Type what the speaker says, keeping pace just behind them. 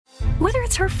Whether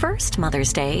it's her first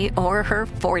Mother's Day or her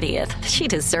 40th, she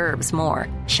deserves more.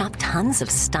 Shop tons of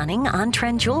stunning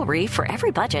on-trend jewelry for every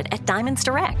budget at Diamonds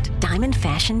Direct. Diamond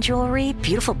fashion jewelry,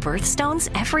 beautiful birthstones,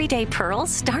 everyday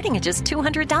pearls starting at just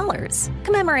 $200.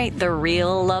 Commemorate the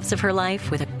real loves of her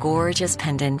life with a gorgeous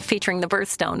pendant featuring the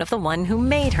birthstone of the one who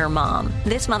made her mom.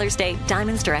 This Mother's Day,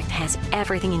 Diamonds Direct has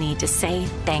everything you need to say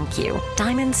thank you.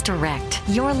 Diamonds Direct.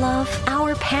 Your love,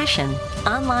 our passion.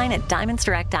 Online at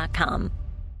diamondsdirect.com.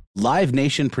 Live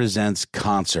Nation presents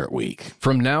Concert Week.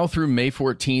 From now through May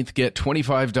 14th, get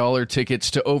 $25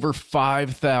 tickets to over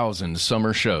 5,000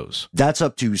 summer shows. That's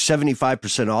up to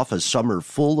 75% off a summer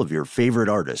full of your favorite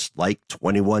artists, like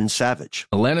 21 Savage,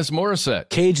 Alanis Morissette,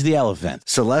 Cage the Elephant,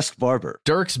 Celeste Barber,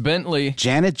 Dierks Bentley,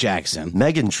 Janet Jackson,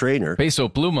 Meghan Trainor, Peso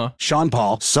Pluma, Sean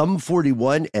Paul, Sum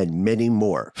 41, and many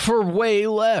more. for way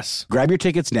less. Grab your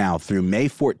tickets now through May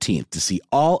 14th to see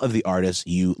all of the artists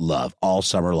you love all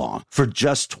summer long. For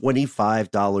just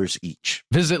 $25 each.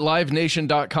 Visit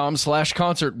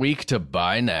livenation.com/concert week to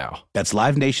buy now. That's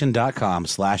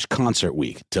livenation.com/concert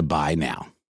week to buy now.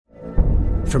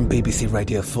 From BBC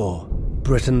Radio 4,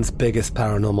 Britain's biggest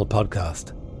paranormal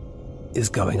podcast is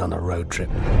going on a road trip.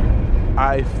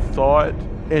 I thought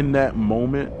in that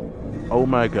moment, oh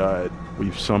my God,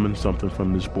 we've summoned something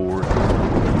from this board.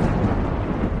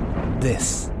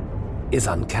 This is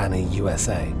Uncanny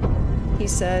USA. He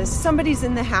says, somebody's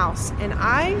in the house, and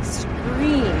I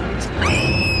screamed.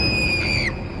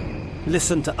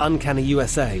 Listen to Uncanny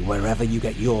USA wherever you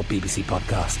get your BBC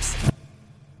podcasts,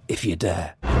 if you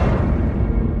dare.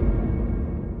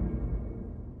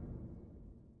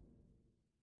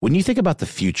 When you think about the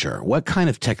future, what kind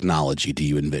of technology do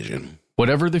you envision?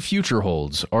 Whatever the future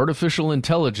holds, artificial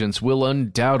intelligence will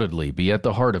undoubtedly be at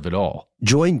the heart of it all.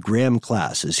 Join Graham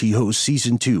Class as he hosts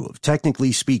Season 2 of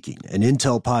Technically Speaking, an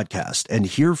Intel podcast, and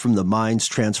hear from the minds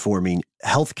transforming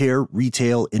healthcare,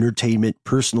 retail, entertainment,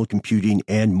 personal computing,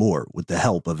 and more with the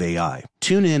help of AI.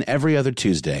 Tune in every other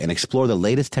Tuesday and explore the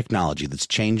latest technology that's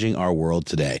changing our world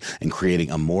today and creating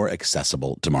a more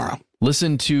accessible tomorrow.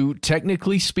 Listen to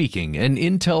Technically Speaking, an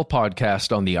Intel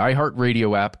podcast on the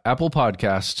iHeartRadio app, Apple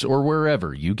Podcasts, or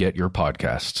wherever you get your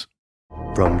podcasts.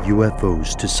 From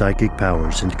UFOs to psychic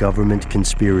powers and government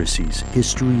conspiracies,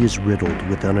 history is riddled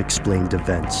with unexplained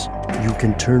events. You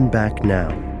can turn back now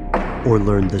or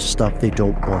learn the stuff they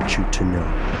don't want you to know.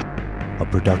 A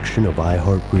production of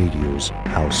iHeartRadio's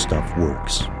How Stuff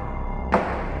Works.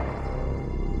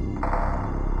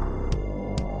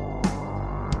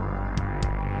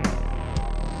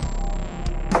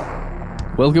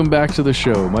 Welcome back to the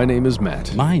show. My name is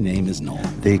Matt. My name is Noel.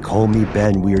 They call me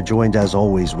Ben. We are joined, as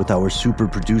always, with our super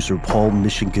producer, Paul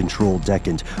Mission Control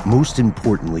Deckant. Most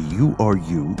importantly, you are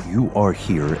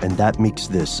here, and that makes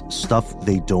this stuff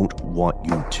they don't want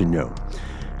you to know.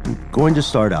 I'm going to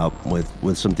start out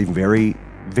with something very,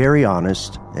 very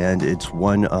honest, and it's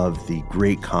one of the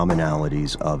great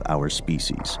commonalities of our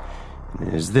species. And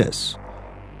it is this: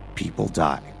 people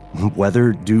die.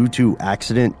 Whether due to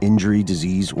accident, injury,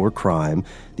 disease, or crime,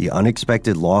 the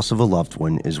unexpected loss of a loved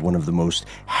one is one of the most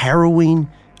harrowing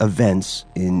events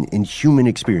in human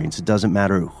experience. It doesn't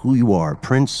matter who you are,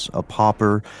 prince, a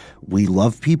pauper. We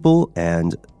love people,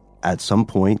 and at some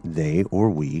point, they or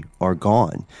we are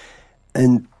gone.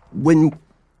 And when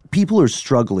people are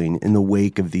struggling in the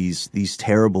wake of these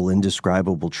terrible,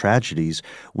 indescribable tragedies,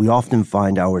 we often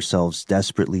find ourselves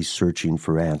desperately searching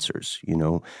for answers.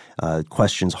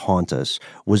 Questions haunt us.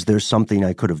 Was there something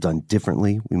I could have done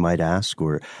differently, we might ask?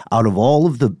 Or out of all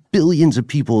of the billions of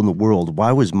people in the world,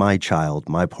 why was my child,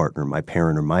 my partner, my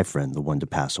parent, or my friend the one to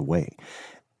pass away?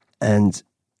 And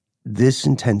this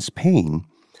intense pain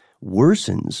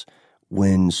worsens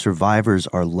when survivors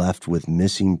are left with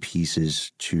missing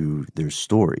pieces to their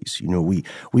stories.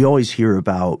 We always hear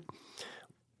about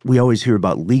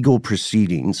legal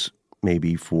proceedings,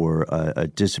 maybe for a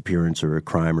disappearance or a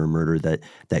crime or murder that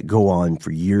go on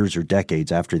for years or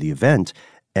decades after the event.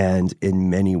 And in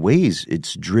many ways,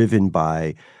 it's driven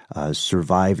by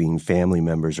surviving family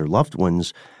members or loved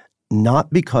ones, not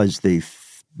because they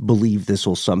believe this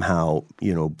will somehow,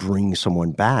 bring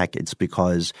someone back. It's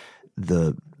because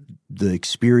the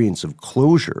experience of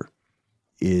closure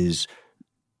is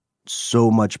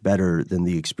so much better than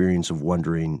the experience of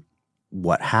wondering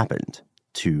what happened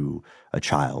to a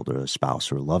child or a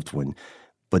spouse or a loved one.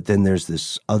 But then there's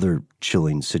this other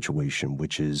chilling situation,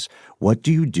 which is, what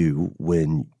do you do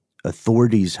when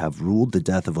authorities have ruled the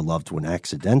death of a loved one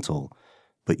accidental,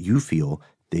 but you feel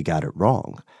they got it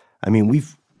wrong? I mean,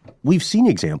 we've seen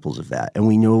examples of that, and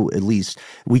we know, at least,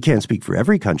 we can't speak for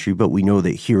every country, but we know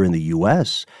that here in the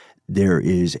U.S., there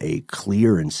is a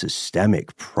clear and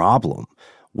systemic problem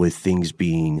with things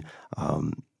being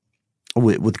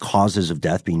with causes of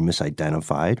death being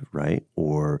misidentified, right?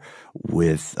 Or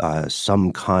with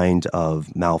some kind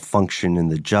of malfunction in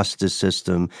the justice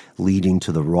system leading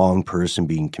to the wrong person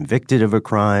being convicted of a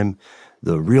crime.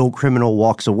 The real criminal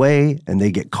walks away and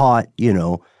they get caught,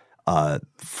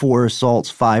 4 assaults,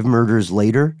 5 murders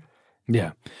later.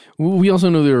 Yeah. We also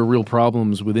know there are real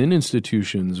problems within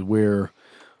institutions where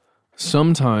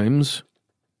sometimes,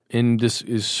 and this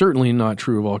is certainly not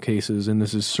true of all cases, and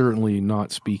this is certainly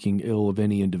not speaking ill of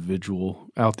any individual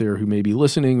out there who may be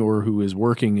listening or who is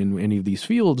working in any of these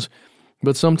fields,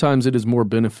 but sometimes it is more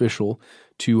beneficial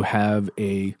to have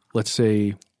let's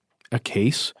say, a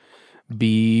case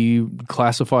be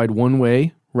classified one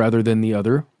way rather than the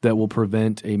other that will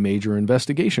prevent a major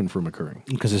investigation from occurring.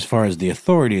 Because as far as the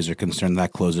authorities are concerned,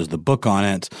 that closes the book on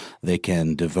it. They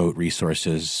can devote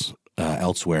resources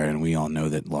elsewhere, and we all know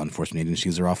that law enforcement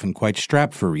agencies are often quite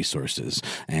strapped for resources.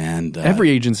 And every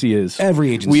agency is.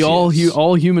 Every agency we all is.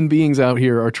 All human beings out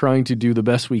here are trying to do the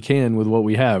best we can with what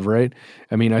we have, right?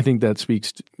 I mean, I think that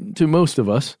speaks to most of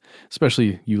us,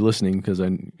 especially you listening, because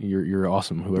you're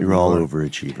awesome. Whoever you're all you are.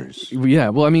 overachievers. Yeah,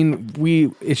 well, I mean,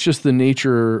 it's just the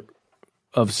nature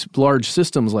of large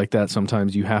systems like that.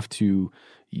 Sometimes you have to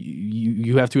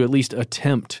at least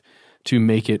attempt to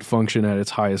make it function at its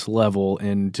highest level.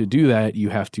 And to do that, you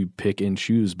have to pick and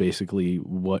choose basically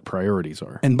what priorities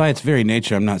are. And by its very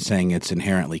nature, I'm not saying it's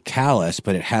inherently callous,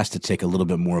 but it has to take a little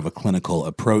bit more of a clinical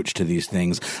approach to these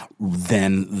things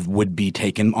than would be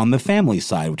taken on the family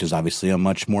side, which is obviously a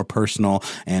much more personal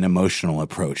and emotional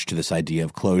approach to this idea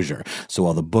of closure. So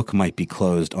while the book might be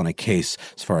closed on a case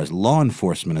as far as law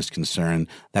enforcement is concerned,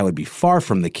 that would be far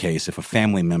from the case if a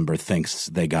family member thinks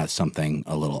they got something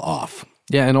a little off.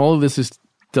 Yeah, and all of this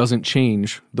doesn't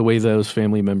change the way those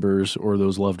family members or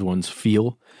those loved ones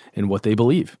feel and what they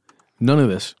believe. None of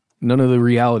the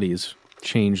realities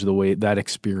change the way that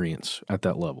experience at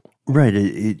that level. Right.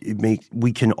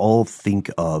 We can all think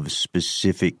of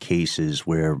specific cases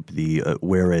where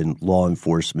wherein law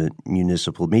enforcement,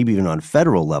 municipal, maybe even on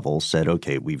federal level, said,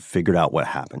 "Okay, we've figured out what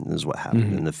happened. This is what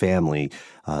happened," and the family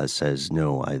says,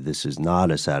 "No, this is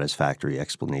not a satisfactory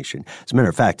explanation." As a matter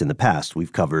of fact, in the past,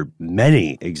 we've covered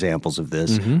many examples of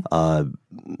this.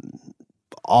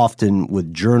 Often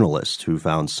with journalists who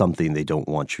found something they don't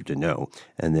want you to know,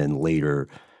 and then later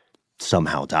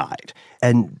somehow died.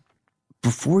 And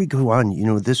before we go on,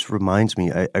 this reminds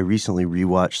me, I recently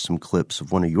rewatched some clips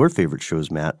of one of your favorite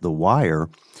shows, Matt, The Wire.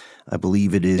 I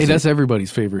believe it is. Hey, that's everybody's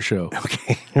favorite show.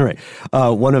 Okay, all right.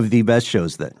 One of the best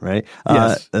shows then, right?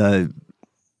 Yes.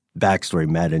 Backstory,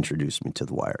 Matt introduced me to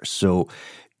The Wire. So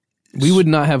we would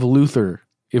not have Luther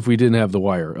if we didn't have The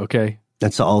Wire, okay?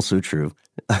 That's also true.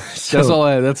 That's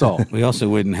all. We also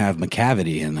wouldn't have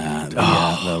McCavity in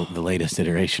the latest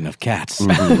iteration of Cats,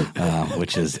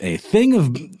 which is a thing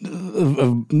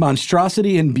of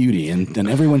monstrosity and beauty, and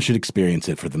everyone should experience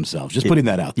it for themselves. Just putting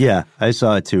that out there. Yeah, I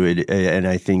saw it too, and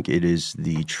I think it is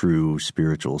the true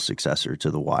spiritual successor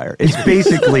to The Wire. It's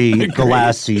basically the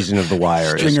last season of The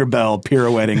Wire. Stringer Bell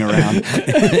pirouetting around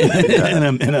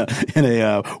in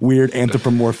a weird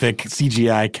anthropomorphic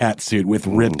CGI cat suit with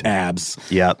ripped abs.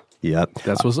 Yep.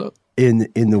 That's what's up. In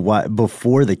the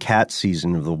before the Cat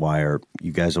season of The Wire,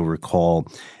 you guys will recall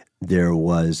there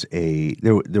was a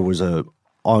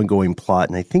ongoing plot,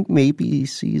 and I think maybe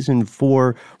season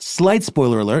 4. Slight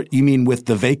spoiler alert. You mean with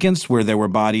the Vacants, where there were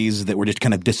bodies that were just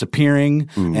kind of disappearing,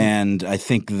 and I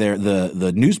think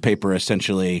the newspaper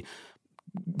essentially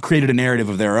created a narrative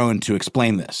of their own to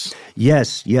explain this.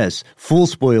 Yes. Full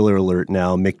spoiler alert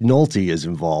now. McNulty is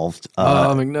involved.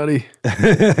 McNutty.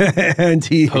 And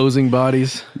he posing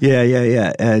bodies.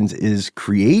 Yeah. And is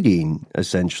creating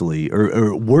essentially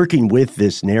or working with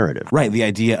this narrative. Right. The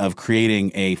idea of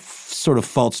creating a sort of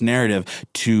false narrative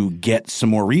to get some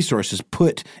more resources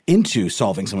put into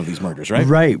solving some of these murders, right?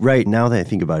 Right. Now that I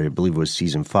think about it, I believe it was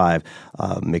season 5,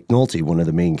 McNulty, one of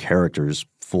the main characters,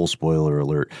 full spoiler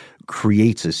alert,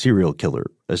 creates a serial killer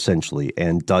essentially,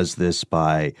 and does this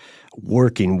by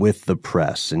working with the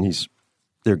press, and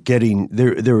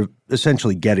they're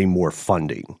essentially getting more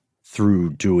funding through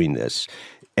doing this.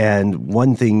 And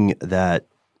one thing that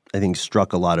I think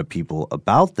struck a lot of people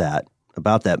about that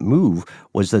move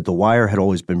was that The Wire had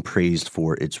always been praised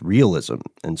for its realism.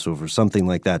 And so for something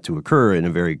like that to occur in a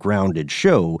very grounded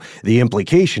show, the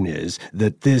implication is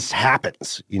that this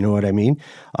happens. You know what I mean?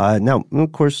 Now,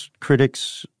 of course,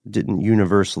 critics didn't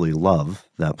universally love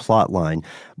that plot line,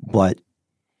 but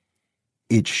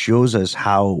it shows us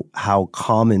how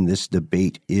common this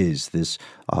debate is, this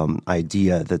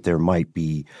idea that there might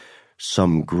be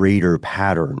some greater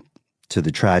pattern to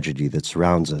the tragedy that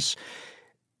surrounds us.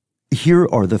 Here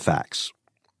are the facts.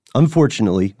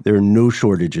 Unfortunately, there are no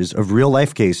shortages of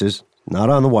real-life cases, not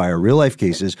on the wire, real-life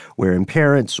cases wherein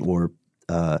parents or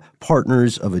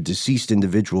partners of a deceased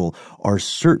individual are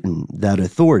certain that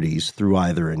authorities, through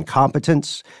either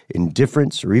incompetence,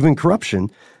 indifference, or even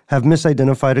corruption, have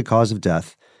misidentified a cause of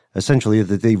death, essentially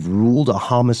that they've ruled a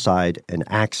homicide an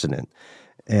accident.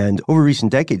 And over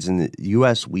recent decades in the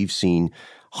U.S., we've seen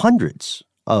hundreds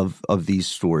of these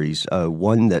stories.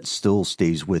 One that still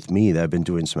stays with me that I've been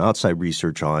doing some outside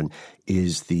research on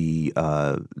is the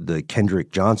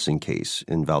Kendrick Johnson case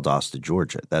in Valdosta,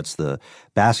 Georgia. That's the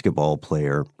basketball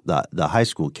player, the high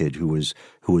school kid who was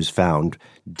found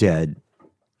dead,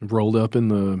 rolled up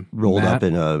in a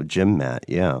gym mat.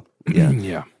 Yeah.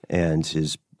 Yeah. And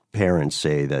his parents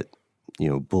say that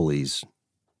bullies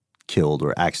killed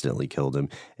or accidentally killed him,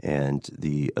 and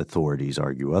the authorities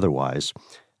argue otherwise.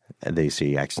 And they say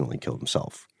he accidentally killed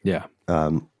himself. Yeah.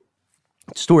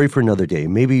 Story for another day.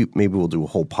 Maybe we'll do a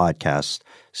whole podcast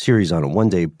series on it one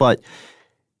day. But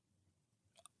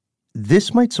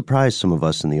this might surprise some of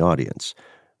us in the audience.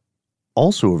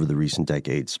 Also, over the recent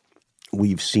decades,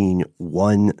 we've seen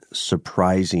one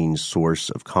surprising source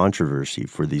of controversy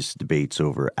for these debates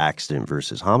over accident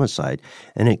versus homicide,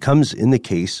 and it comes in the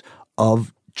case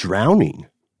of drowning,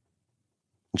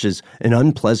 which is an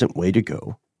unpleasant way to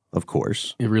go. Of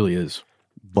course. It really is.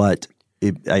 But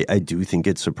I do think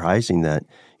it's surprising that,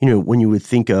 when you would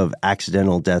think of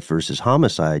accidental death versus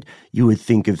homicide, you would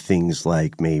think of things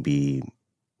like maybe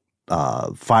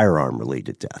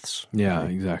firearm-related deaths. Yeah,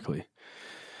 exactly.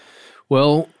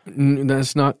 Well,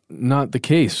 that's not the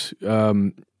case.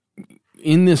 In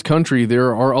this country,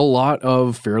 there are a lot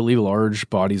of fairly large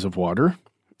bodies of water.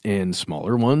 And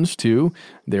smaller ones, too.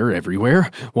 They're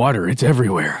everywhere. Water, it's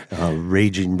everywhere.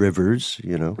 Raging rivers,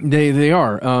 They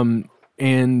are.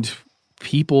 And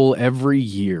people every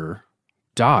year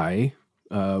die,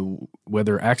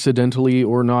 whether accidentally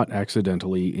or not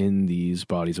accidentally, in these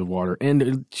bodies of water.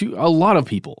 And a lot of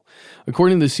people.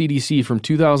 According to the CDC, from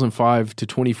 2005 to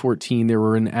 2014, there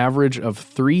were an average of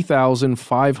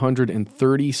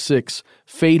 3,536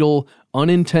 fatal,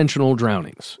 unintentional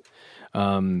drownings.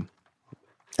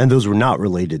 And those were not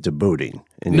related to boating.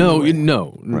 No.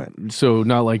 Right. So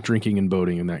not like drinking and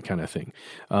boating and that kind of thing.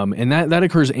 And that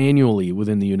occurs annually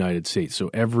within the United States. So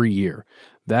every year.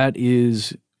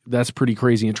 That's pretty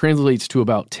crazy. It translates to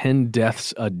about 10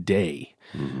 deaths a day.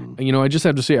 Mm-hmm. I just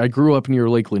have to say, I grew up near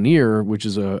Lake Lanier, which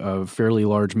is a fairly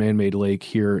large man-made lake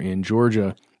here in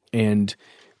Georgia. And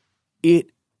it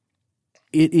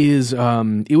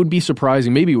would be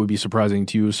surprising, maybe it would be surprising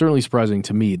to you, certainly surprising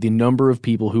to me, the number of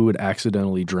people who would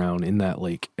accidentally drown in that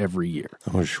lake every year.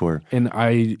 Oh, sure. And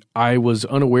I was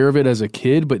unaware of it as a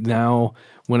kid, but now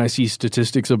when I see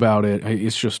statistics about it,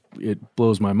 it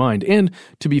blows my mind. And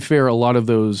to be fair, a lot of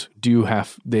those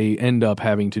they end up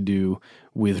having to do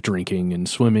with drinking and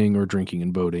swimming or drinking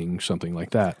and boating, something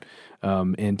like that.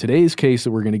 And today's case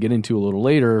that we're going to get into a little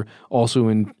later also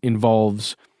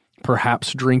involves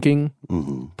perhaps drinking,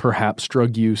 mm-hmm. perhaps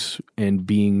drug use, and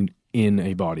being in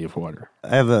a body of water.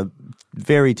 I have a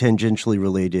very tangentially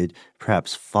related,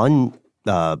 perhaps fun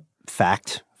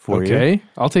fact for you. Okay,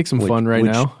 I'll take some fun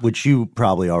now. Which you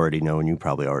probably already know, and you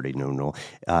probably already know, Noel.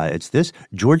 It's this.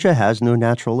 Georgia has no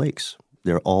natural lakes.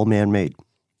 They're all man-made.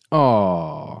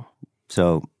 Oh.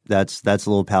 So that's a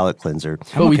little palate cleanser.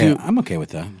 I'm okay with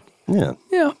that. Yeah.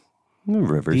 Yeah.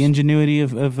 Rivers. The ingenuity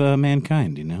of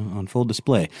mankind, on full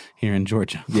display here in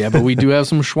Georgia. Yeah, but we do have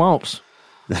some swamps.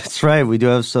 That's right. We do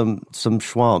have some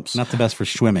swamps. Not the best for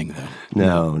swimming,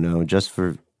 though. No, just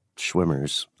for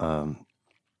swimmers.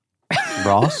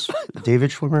 Ross? David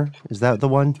Schwimmer? Is that the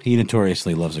one? He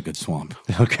notoriously loves a good swamp.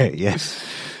 Okay, yes.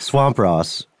 Swamp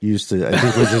Ross I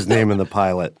think was his name in the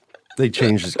pilot. They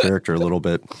changed his character a little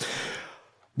bit.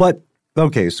 But,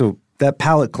 okay, so that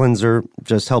palate cleanser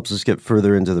just helps us get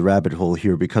further into the rabbit hole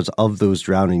here because of those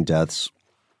drowning deaths.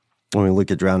 When we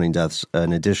look at drowning deaths,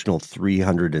 an additional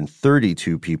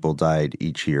 332 people died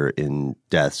each year in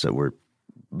deaths that were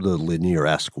the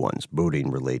Lanier-esque ones,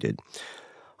 boating related.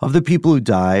 Of the people who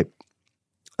die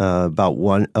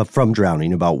from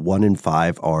drowning, about 1 in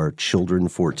 5 are children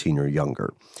 14 or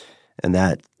younger. And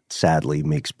that sadly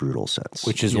makes brutal sense.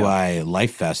 Which is why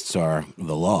life vests are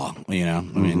the law, I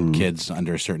mean, kids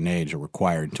under a certain age are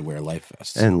required to wear life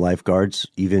vests. And lifeguards,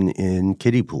 even in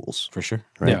kiddie pools. For sure.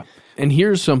 Right? Yeah. And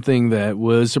here's something that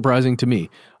was surprising to me.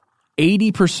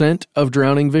 80% of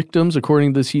drowning victims,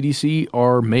 according to the CDC,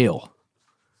 are male.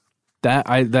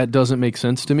 That doesn't make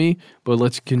sense to me, but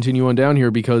let's continue on down here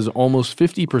because almost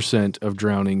 50% of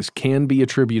drownings can be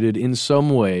attributed in some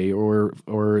way or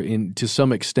to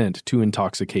some extent to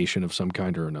intoxication of some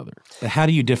kind or another. How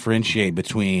do you differentiate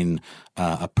between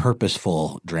a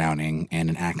purposeful drowning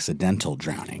and an accidental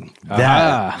drowning?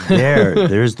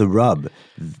 There's the rub.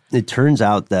 It turns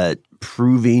out that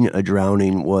proving a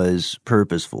drowning was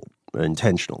purposeful,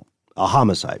 intentional, a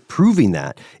homicide. Proving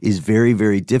that is very,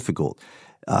 very difficult.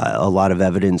 A lot of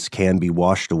evidence can be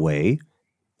washed away,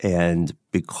 and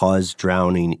because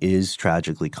drowning is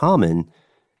tragically common,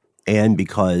 and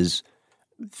because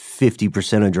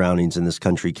 50% of drownings in this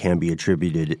country can be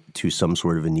attributed to some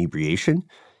sort of inebriation,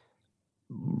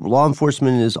 law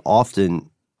enforcement is often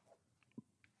 –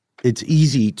 it's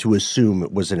easy to assume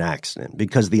it was an accident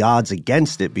because the odds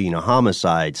against it being a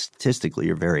homicide statistically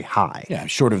are very high. Yeah,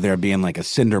 short of there being like a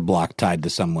cinder block tied to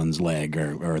someone's leg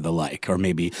or the like, or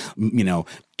maybe,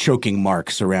 choking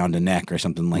marks around a neck or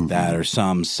something like that, or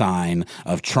some sign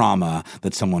of trauma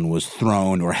that someone was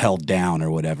thrown or held down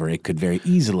or whatever. It could very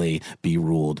easily be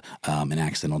ruled an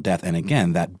accidental death. And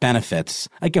again, that benefits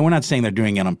 – again, we're not saying they're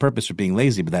doing it on purpose or being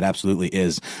lazy, but that absolutely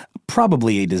is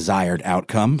probably a desired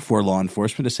outcome for law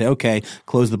enforcement to say, okay,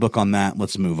 close the book on that.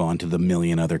 Let's move on to the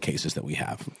million other cases that we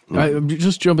have. I'm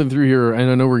just jumping through here, and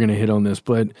I know we're going to hit on this,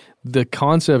 but the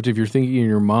concept, if you're thinking in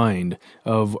your mind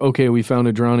of, okay, we found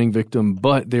a drowning victim,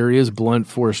 but there is blunt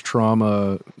force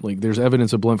trauma, like there's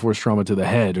evidence of blunt force trauma to the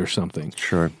head or something.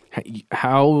 Sure.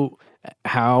 How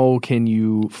can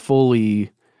you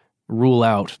fully rule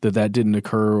out that didn't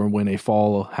occur when a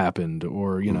fall happened,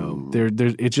 or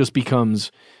it just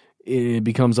becomes a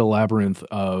labyrinth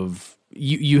of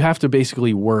you have to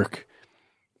basically work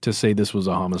to say this was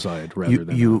a homicide rather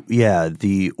than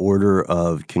the order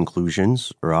of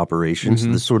conclusions or operations,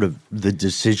 the sort of the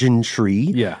decision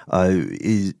tree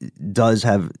does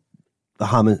have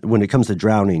when it comes to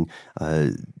drowning,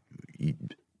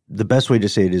 the best way to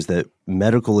say it is that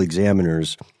medical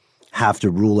examiners have to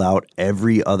rule out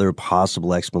every other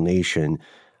possible explanation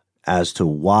as to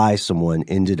why someone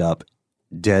ended up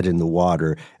dead in the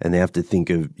water, and they have to think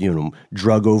of,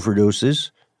 drug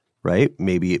overdoses, right?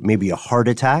 Maybe a heart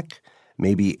attack,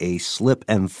 maybe a slip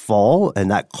and fall, and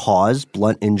that caused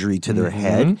blunt injury to their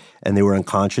head, and they were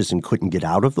unconscious and couldn't get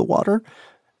out of the water.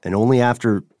 And only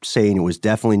after saying it was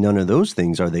definitely none of those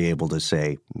things are they able to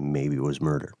say maybe it was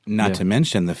murder. Not to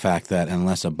mention the fact that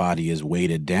unless a body is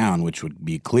weighted down, which would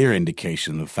be clear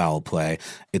indication of foul play,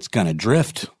 it's going to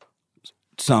drift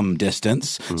some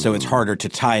distance. So it's harder to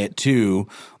tie it to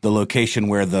the location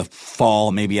where the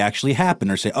fall maybe actually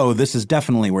happened, or say, oh, this is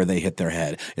definitely where they hit their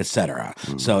head, et cetera.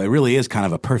 So it really is kind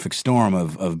of a perfect storm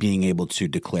of being able to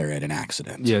declare it an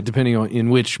accident. Yeah, depending on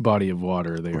in which body of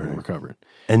water they are recovered.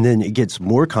 And then it gets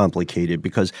more complicated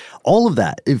because all of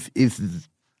that, if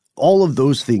all of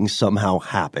those things somehow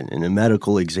happen and a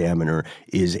medical examiner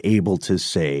is able to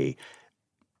say,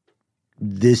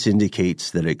 this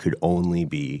indicates that it could only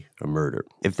be a murder.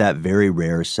 If that very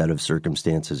rare set of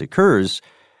circumstances occurs,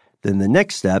 then the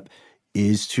next step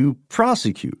is to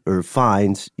prosecute or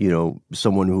find,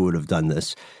 someone who would have done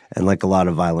this. And like a lot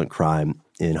of violent crime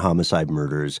in homicide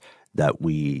murders that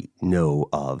we know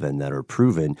of and that are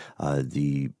proven,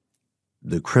 the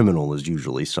criminal is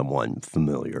usually someone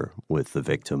familiar with the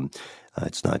victim.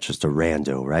 It's not just a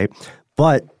rando, right?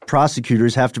 But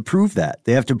prosecutors have to prove that.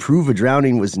 They have to prove a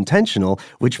drowning was intentional,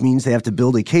 which means they have to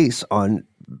build a case on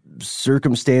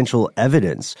circumstantial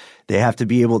evidence. They have to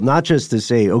be able not just to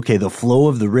say, okay, the flow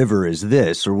of the river is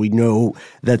this, or we know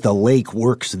that the lake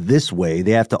works this way.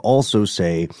 They have to also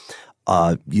say,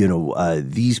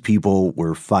 these people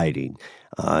were fighting.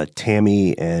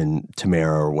 Tammy and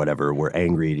Tamara or whatever were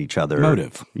angry at each other.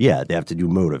 Motive. Yeah, they have to do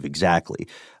motive, exactly.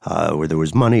 Where there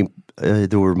was money,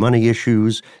 there were money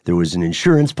issues. There was an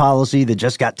insurance policy that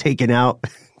just got taken out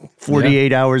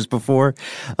 48 hours before.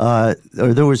 Or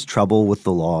there was trouble with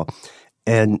the law.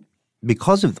 And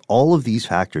because of all of these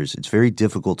factors, it's very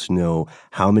difficult to know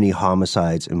how many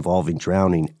homicides involving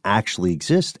drowning actually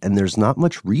exist, and there's not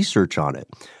much research on it.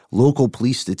 Local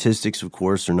police statistics, of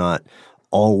course, are not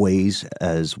always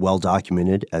as well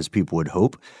documented as people would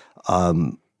hope.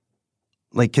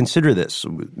 Consider this.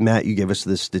 Matt, you gave us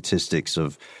the statistics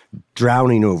of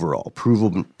drowning overall,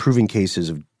 proven cases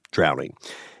of drowning.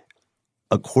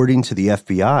 According to the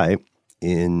FBI,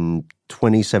 in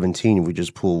 2017, if we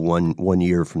just pull one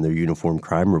year from their Uniform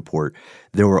Crime Report,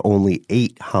 there were only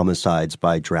 8 homicides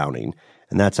by drowning.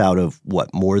 And that's out of,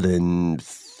 more than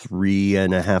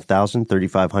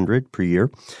 3,500 per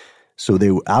year.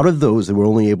 So out of those, they were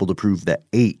only able to prove that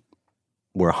 8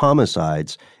 were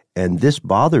homicides. And this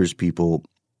bothers people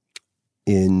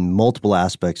in multiple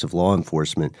aspects of law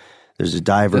enforcement. There's a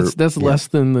diver. That's less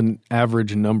than the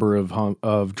average number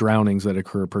of drownings that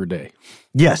occur per day.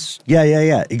 Yes.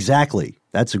 Yeah. Exactly.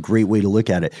 That's a great way to look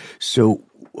at it. So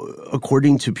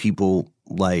according to people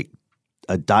like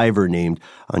a diver named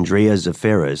Andrea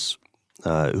Zaferes,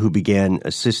 who began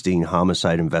assisting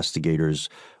homicide investigators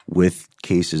with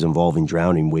cases involving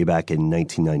drowning way back in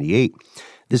 1998,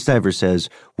 this diver says,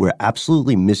 we're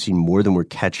absolutely missing more than we're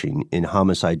catching in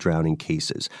homicide drowning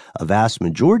cases. A vast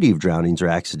majority of drownings are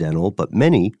accidental, but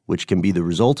many, which can be the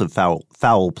result of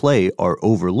foul play, are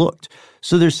overlooked.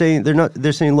 So they're saying,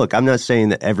 look, I'm not saying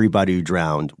that everybody who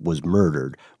drowned was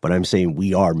murdered, but I'm saying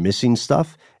we are missing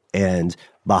stuff. And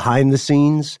behind the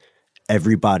scenes,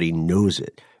 everybody knows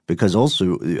it. Because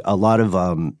also a lot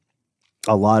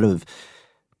of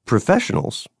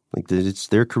professionals, like it's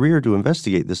their career to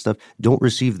investigate this stuff, don't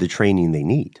receive the training they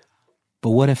need.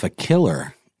 But what if a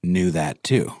killer knew that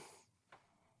too?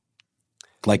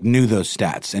 Like knew those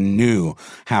stats and knew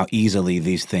how easily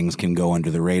these things can go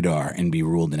under the radar and be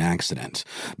ruled an accident.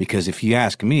 Because if you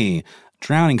ask me,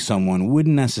 drowning someone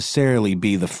wouldn't necessarily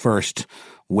be the first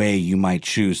way you might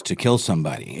choose to kill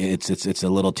somebody. It's a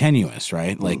little tenuous,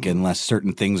 right? Like unless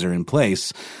certain things are in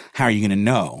place, how are you going to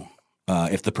know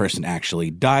if the person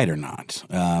actually died or not?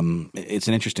 It's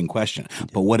an interesting question.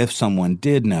 But what if someone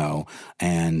did know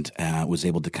and was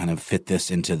able to kind of fit this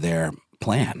into their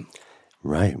plan?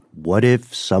 Right. What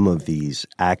if some of these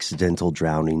accidental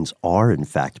drownings are in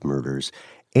fact murders?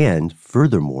 And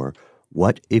furthermore,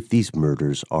 what if these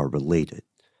murders are related?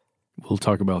 We'll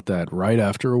talk about that right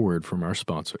after a word from our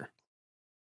sponsor.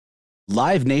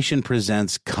 Live Nation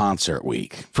presents Concert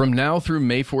Week. From now through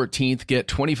May 14th, get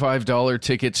 $25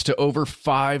 tickets to over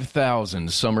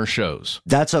 5,000 summer shows.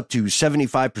 That's up to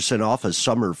 75% off a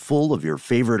summer full of your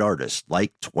favorite artists,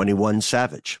 like 21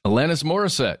 Savage, Alanis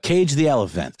Morissette, Cage the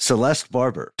Elephant, Celeste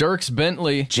Barber, Dierks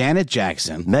Bentley, Janet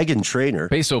Jackson, Meghan Trainor,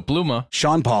 Peso Pluma,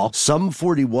 Sean Paul, Sum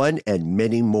 41, and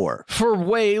many more. for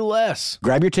way less.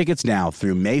 Grab your tickets now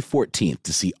through May 14th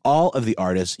to see all of the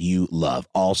artists you love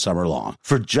all summer long.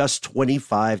 For just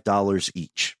 $25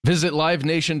 each. Visit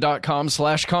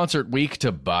livenation.com/Concert Week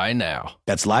to buy now.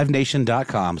 That's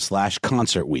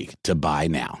livenation.com/Concert Week to buy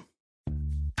now.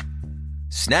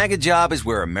 Snag a Job is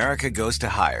where America goes to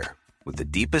hire, with the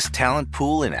deepest talent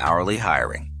pool in hourly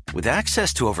hiring. With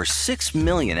access to over 6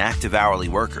 million active hourly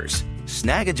workers,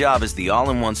 Snag a Job is the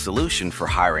all-in-one solution for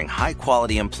hiring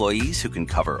high-quality employees who can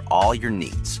cover all your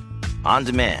needs. On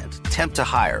demand, temp to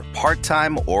hire,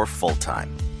 part-time or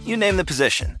full-time. You name the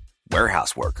position.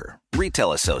 Warehouse worker,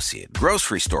 retail associate,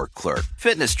 grocery store clerk,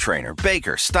 fitness trainer,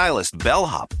 baker, stylist,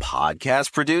 bellhop,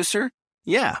 podcast producer.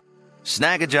 Yeah,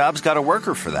 Snag a Job's got a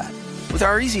worker for that. With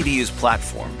our easy-to-use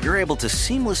platform, you're able to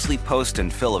seamlessly post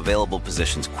and fill available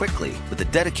positions quickly with a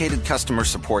dedicated customer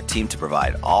support team to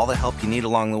provide all the help you need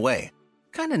along the way.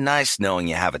 Kind of nice knowing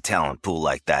you have a talent pool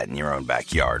like that in your own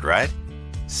backyard, right?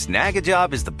 Snag a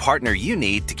Job is the partner you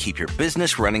need to keep your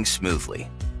business running smoothly.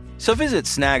 So visit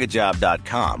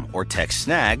snagajob.com or text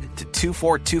SNAG to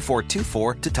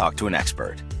 242424 to talk to an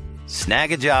expert.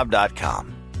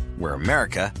 Snagajob.com, where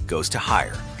America goes to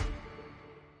hire.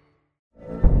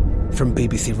 From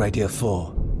BBC Radio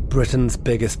 4, Britain's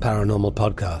biggest paranormal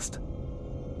podcast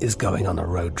is going on a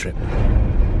road trip.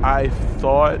 I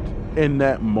thought in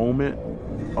that moment,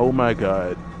 oh my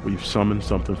God, we've summoned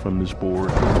something from this board.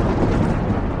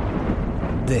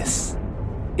 This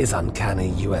is Uncanny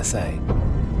USA.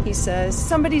 He says,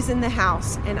 somebody's in the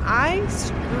house, and I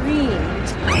screamed.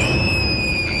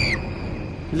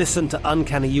 Listen to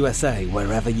Uncanny USA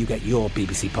wherever you get your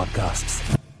BBC podcasts,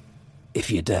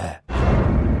 if you dare.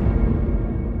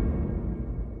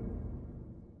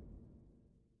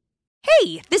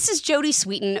 Hey, this is Jodie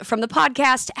Sweetin from the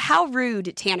podcast How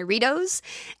Rude, Tanneritos.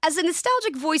 As a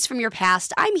nostalgic voice from your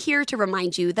past, I'm here to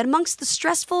remind you that amongst the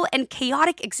stressful and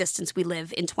chaotic existence we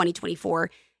live in 2024,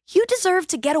 you deserve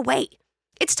to get away.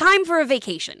 It's time for a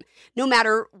vacation, no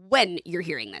matter when you're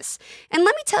hearing this. And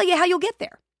let me tell you how you'll get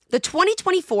there. The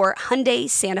 2024 Hyundai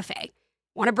Santa Fe.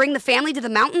 Want to bring the family to the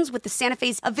mountains with the Santa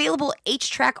Fe's available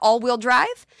H-Track all-wheel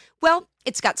drive? Well,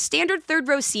 it's got standard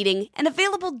third-row seating and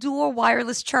available dual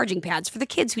wireless charging pads for the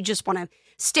kids who just want to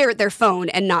stare at their phone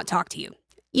and not talk to you.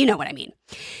 You know what I mean.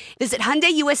 Visit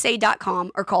HyundaiUSA.com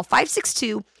or call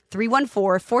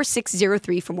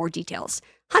 562-314-4603 for more details.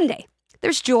 Hyundai,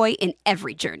 there's joy in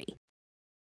every journey.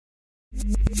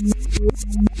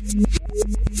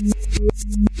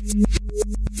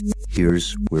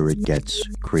 Here's where it gets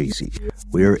crazy.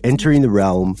 We are entering the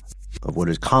realm of what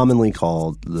is commonly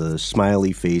called the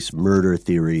smiley face murder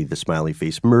theory, the smiley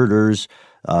face murders,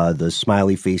 the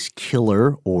smiley face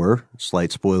killer, or,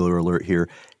 slight spoiler alert here,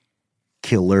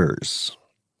 killers.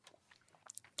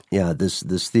 Yeah,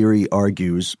 this theory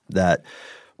argues that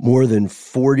more than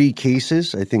 40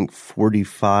 cases, I think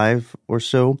 45 or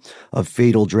so, of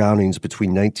fatal drownings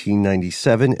between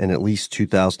 1997 and at least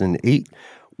 2008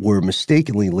 were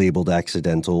mistakenly labeled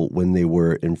accidental when they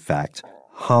were, in fact,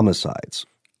 homicides.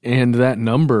 And that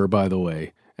number, by the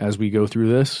way, as we go through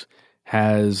this,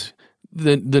 has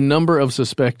the number of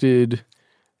suspected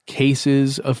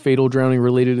cases of fatal drowning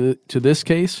related to this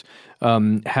case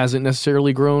hasn't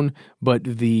necessarily grown, but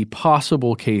the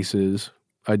possible cases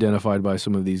identified by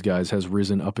some of these guys has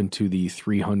risen up into the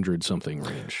 300-something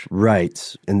range.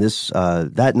 Right. And this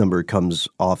that number comes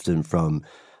often from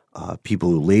people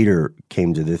who later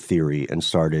came to the theory and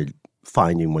started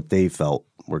finding what they felt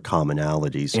were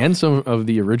commonalities. And some of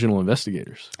the original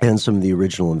investigators.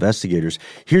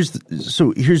 Here's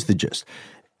the gist.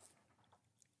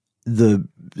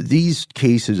 These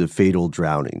cases of fatal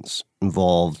drownings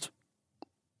involved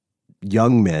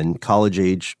young men,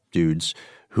 college-age dudes,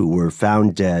 who were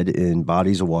found dead in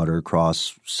bodies of water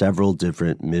across several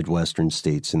different Midwestern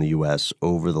states in the U.S.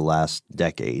 over the last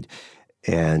decade.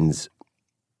 And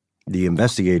the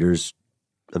investigators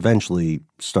eventually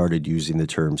started using the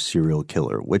term serial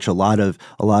killer, which a lot of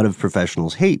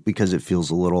professionals hate because it feels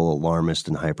a little alarmist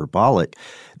and hyperbolic.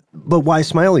 But why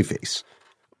smiley face?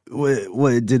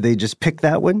 What, did they just pick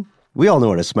that one? We all know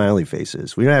what a smiley face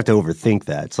is. We don't have to overthink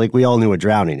that. It's like we all knew what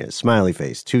drowning is. Smiley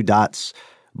face, 2 dots,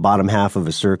 bottom half of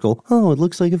a circle. Oh, it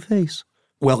looks like a face.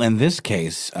 Well, in this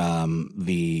case,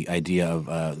 the idea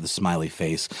of the smiley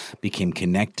face became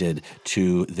connected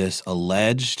to this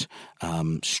alleged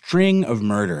string of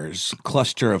murders,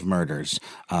 cluster of murders,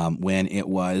 when it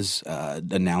was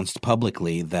announced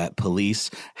publicly that police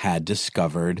had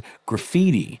discovered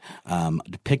graffiti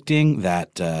depicting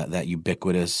that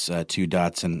ubiquitous 2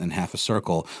 dots and half a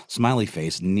circle smiley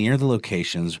face near the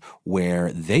locations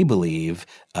where they believe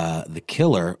the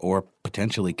killer or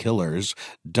potentially killers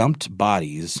dumped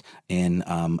bodies in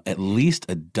at least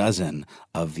a dozen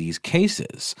of these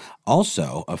cases.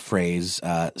 Also, a phrase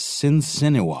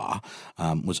Sinsinua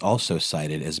was also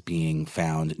cited as being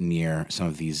found near some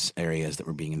of these areas that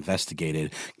were being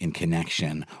investigated in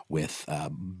connection with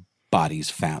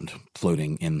bodies found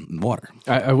floating in water.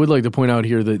 I would like to point out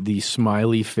here that the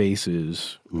smiley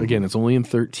faces, again, it's only in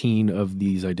 13 of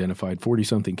these identified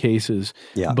 40-something cases,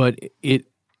 but it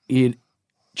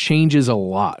changes a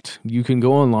lot. You can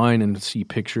go online and see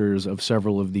pictures of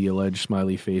several of the alleged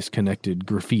smiley face connected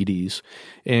graffitis,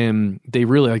 and they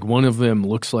really, like, one of them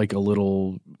looks like a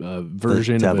little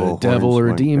version of a devil or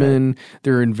a demon. Right.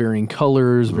 They're in varying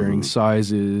colors, varying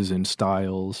sizes and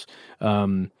styles.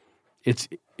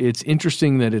 It's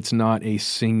interesting that it's not a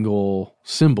single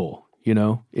symbol. You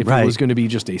know, if it was going to be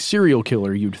just a serial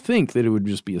killer, you'd think that it would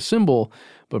just be a symbol,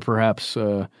 but perhaps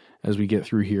as we get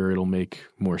through here, it'll make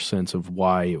more sense of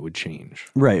why it would change.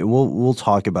 Right. We'll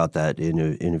talk about that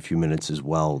in a few minutes as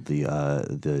well.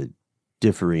 The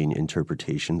differing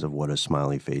interpretations of what a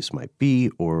smiley face might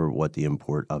be or what the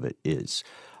import of it is.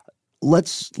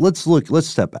 Let's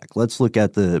step back. Let's look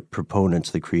at the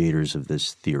proponents, the creators of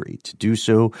this theory. To do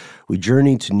so, we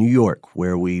journey to New York,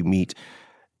 where we meet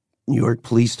New York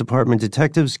Police Department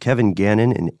detectives Kevin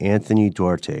Gannon and Anthony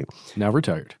Duarte. Now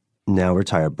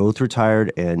retired, both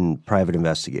retired and private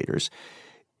investigators.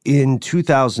 In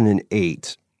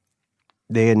 2008,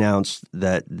 they announced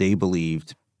that they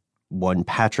believed one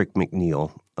Patrick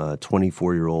McNeil, a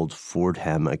 24-year-old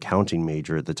Fordham accounting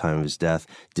major at the time of his death,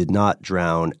 did not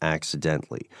drown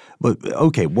accidentally. But,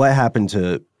 okay, what happened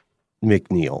to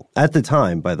McNeil? At the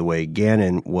time, by the way,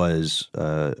 Gannon was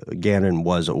a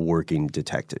working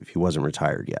detective. He wasn't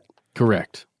retired yet.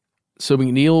 Correct. So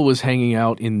McNeil was hanging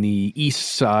out in the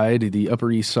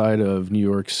Upper East Side of New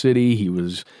York City. He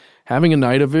was having a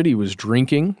night of it. He was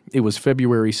drinking. It was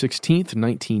February 16th,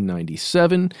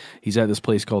 1997. He's at this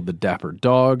place called the Dapper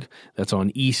Dog. That's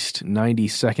on East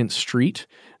 92nd Street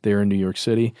there in New York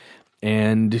City.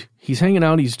 And he's hanging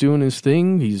out. He's doing his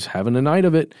thing. He's having a night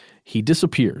of it. He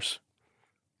disappears.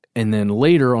 And then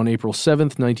later, on April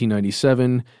 7th,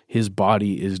 1997, his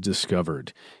body is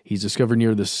discovered. He's discovered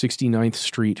near the 69th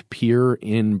Street Pier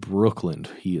in Brooklyn.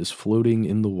 He is floating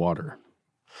in the water.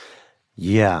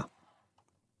 Yeah.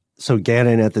 So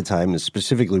Gannon at the time is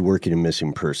specifically working in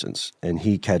missing persons, and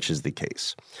he catches the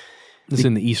case. This is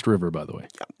in the East River, by the way.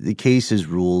 The case is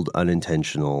ruled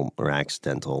unintentional or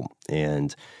accidental,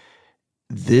 and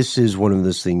this is one of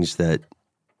those things that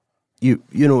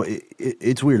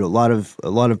it's weird. A lot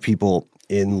of people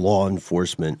in law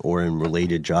enforcement or in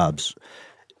related jobs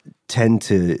tend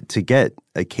to get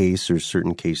a case or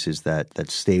certain cases that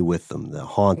stay with them, that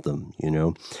haunt them, you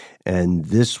know. And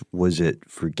this was it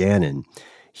for Gannon.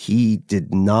 He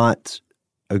did not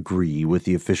agree with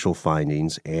the official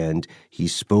findings, and he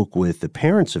spoke with the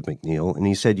parents of McNeil, and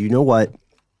he said, you know what,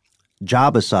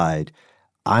 job aside,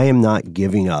 I am not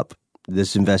giving up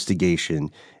this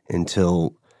investigation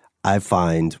until I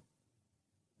find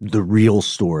the real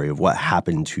story of what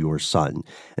happened to your son.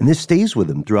 And this stays with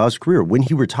him throughout his career. When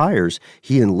he retires,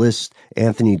 he enlists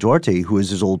Anthony Duarte, who is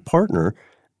his old partner,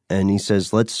 and he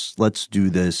says, let's do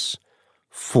this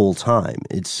full time.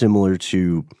 It's similar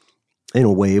to, in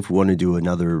a way, if we want to do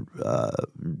another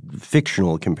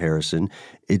fictional comparison,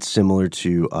 it's similar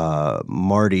to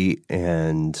Marty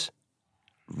and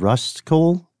Rust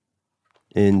Cole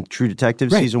in True Detective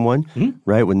season 1,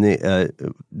 right? When they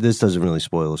this doesn't really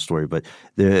spoil the story, but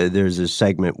there's a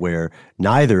segment where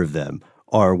neither of them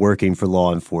are working for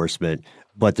law enforcement,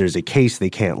 but there's a case they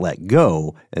can't let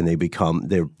go, and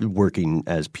they're working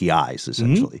as PIs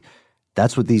essentially.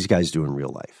 That's what these guys do in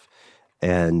real life.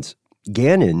 And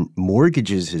Gannon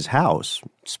mortgages his house,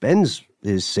 spends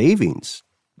his savings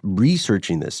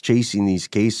researching this, chasing these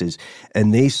cases,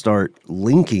 and they start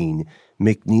linking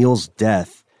McNeil's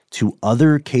death to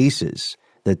other cases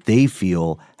that they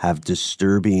feel have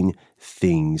disturbing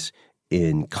things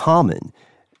in common.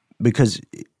 Because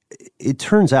it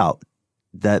turns out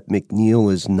that McNeil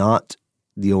is not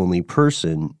the only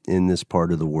person in this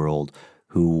part of the world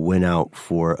who went out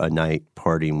for a night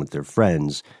partying with their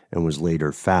friends and was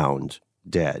later found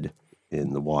dead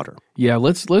in the water. Yeah,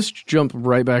 let's jump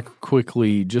right back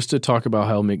quickly just to talk about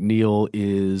how McNeil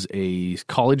is a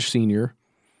college senior.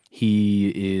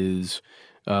 He is,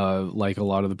 like a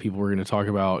lot of the people we're going to talk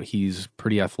about, he's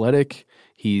pretty athletic.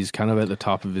 He's kind of at the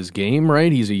top of his game,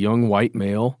 right? He's a young white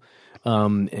male.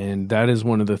 And that is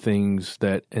one of the things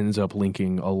that ends up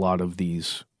linking a lot of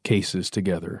these cases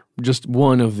together. Just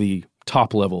one of the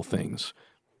top-level things.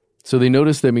 So they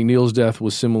noticed that McNeil's death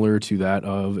was similar to that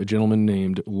of a gentleman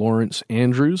named Lawrence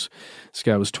Andrews. This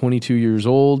guy was 22 years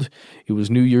old. It was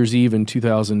New Year's Eve in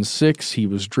 2006. He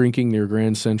was drinking near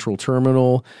Grand Central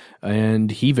Terminal,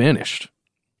 and he vanished.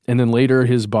 And then later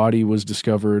his body was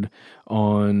discovered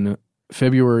on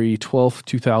February 12th,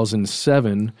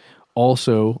 2007,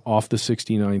 also off the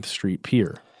 69th Street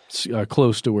Pier,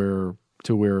 close to where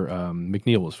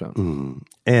McNeil was found.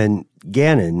 And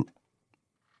Gannon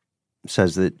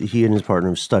says that he and his partner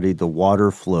have studied the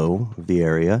water flow of the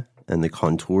area and the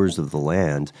contours of the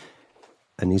land.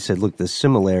 And he said, look, the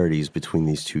similarities between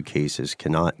these two cases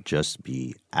cannot just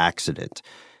be accident.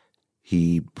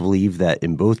 He believed that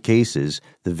in both cases,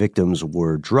 the victims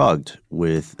were drugged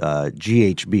with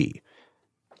GHB.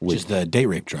 Which is the date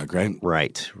rape drug,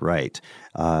 right? Right.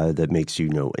 That makes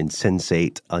you,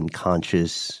 insensate,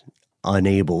 unconscious,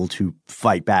 unable to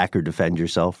fight back or defend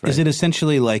yourself. Right? Is it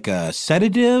essentially like a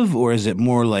sedative, or is it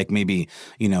more like maybe,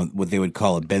 what they would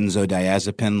call a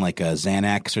benzodiazepine, like a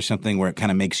Xanax or something, where it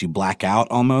kind of makes you black out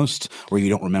almost, where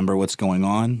you don't remember what's going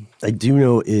on? I do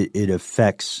know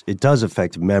it does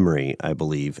affect memory, I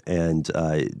believe, and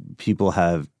people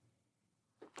have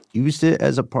used it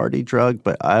as a party drug,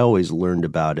 but I always learned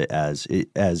about it as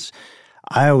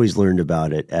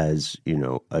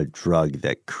a drug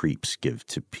that creeps give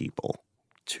to people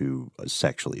to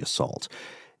sexually assault.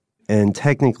 And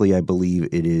technically, I believe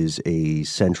it is a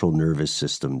central nervous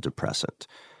system depressant.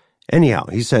 Anyhow,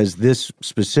 he says this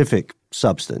specific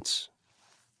substance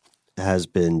has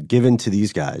been given to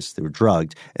these guys. They were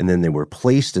drugged, and then they were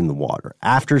placed in the water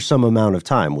after some amount of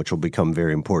time, which will become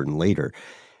very important later.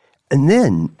 And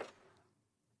then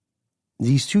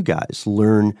these two guys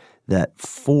learn that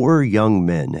 4 young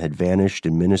men had vanished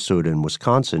in Minnesota and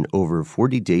Wisconsin over a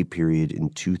 40-day period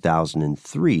in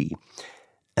 2003,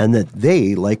 and that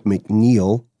they, like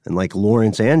McNeil and like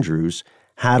Lawrence Andrews,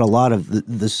 had a lot of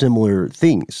the similar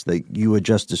things that you had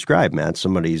just described, Matt.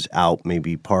 Somebody's out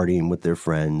maybe partying with their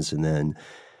friends, and then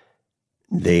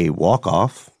they walk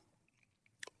off,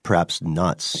 perhaps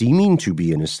not seeming to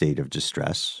be in a state of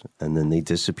distress, and then they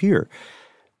disappear.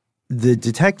 The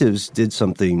detectives did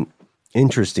something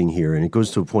interesting here, and it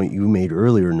goes to a point you made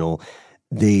earlier, Noel.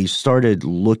 They started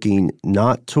looking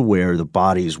not to where the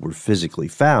bodies were physically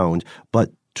found,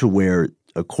 but to where,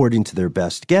 according to their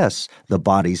best guess, the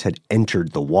bodies had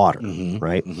entered the water,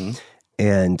 right? Mm-hmm.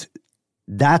 And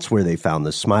that's where they found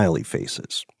the smiley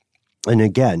faces. And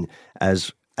again,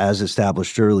 as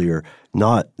established earlier,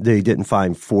 they didn't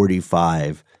find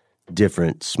 45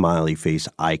 different smiley face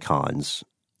icons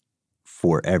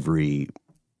for every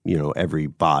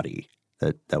body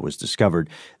that was discovered.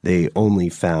 They only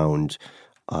found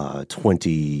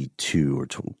 22 or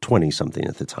 20 something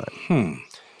at the time.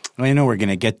 I know we're going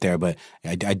to get there, but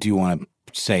I do want to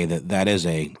say that is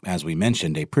as we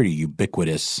mentioned, a pretty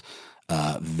ubiquitous,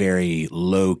 very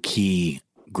low-key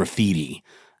graffiti.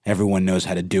 Everyone knows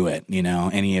how to do it.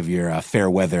 Any of your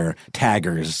fair weather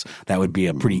taggers, that would be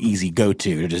a pretty easy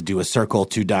go-to just do a circle,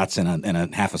 2 dots, and a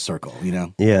half a circle.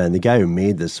 Yeah, and the guy who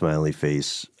made the smiley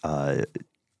face,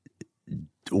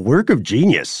 work of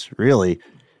genius, really.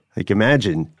 Like,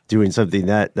 imagine doing something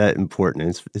that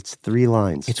important. It's 3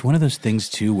 lines. It's one of those things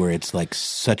too where it's like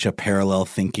such a parallel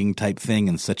thinking type thing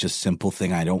and such a simple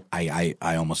thing. I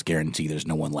almost guarantee there's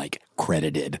no one like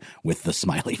credited with the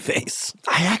smiley face.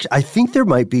 I think there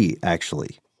might be,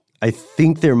 actually. I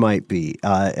think there might be,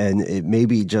 and it may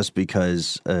be just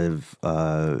because that's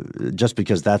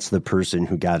the person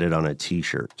who got it on a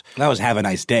T-shirt. That was "Have a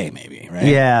Nice Day," maybe, right?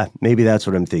 Yeah, maybe that's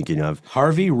what I'm thinking of.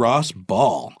 Harvey Ross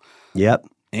Ball. Yep.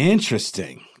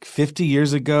 Interesting. 50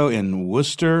 years ago in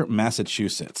Worcester,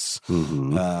 Massachusetts.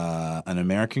 Mm-hmm. An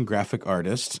American graphic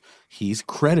artist. He's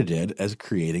credited as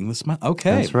creating the smile.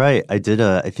 Okay. That's right. I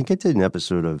think I did an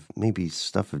episode of maybe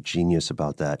Stuff of Genius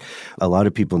about that. A lot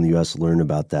of people in the U.S. learn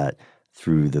about that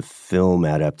through the film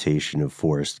adaptation of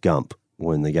Forrest Gump,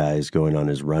 when the guy is going on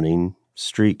his running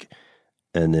streak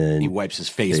and then he wipes his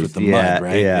face with the mud,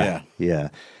 right? Yeah.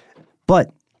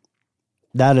 But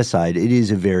that aside, it is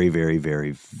a very, very,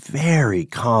 very, very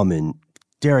common,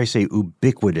 dare I say,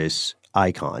 ubiquitous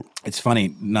icon. It's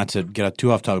funny, not to get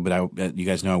too off topic, but you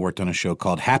guys know I worked on a show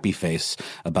called Happy Face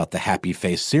about the Happy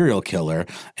Face serial killer,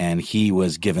 and he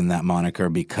was given that moniker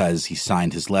because he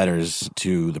signed his letters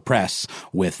to the press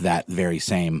with that very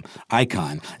same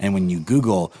icon. And when you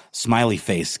Google smiley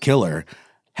face killer,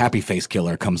 Happy Face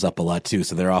Killer comes up a lot too,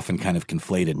 so they're often kind of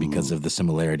conflated because of the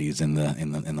similarities in the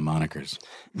monikers.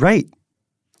 Right.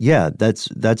 Yeah,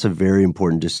 that's a very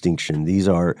important distinction. These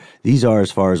are,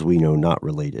 as far as we know, not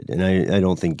related. And I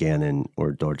don't think Gannon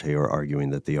or Duarte are arguing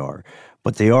that they are.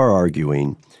 But they are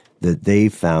arguing that they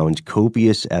found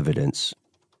copious evidence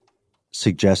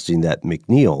suggesting that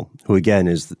McNeil, who again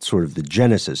is sort of the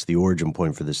genesis, the origin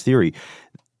point for this theory,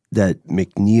 that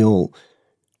McNeil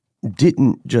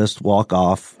didn't just walk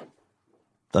off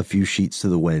a few sheets to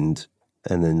the wind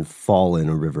and then fall in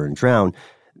a river and drown.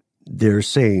 They're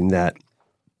saying that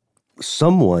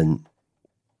someone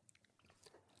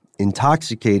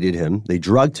intoxicated him, they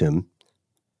drugged him.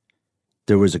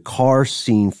 There was a car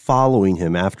seen following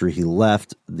him after he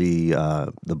left the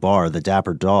bar, the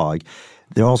Dapper Dog.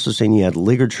 They're also saying he had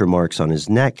ligature marks on his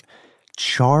neck,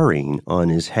 charring on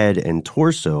his head and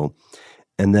torso,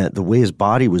 and that the way his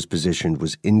body was positioned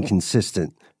was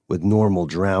inconsistent with normal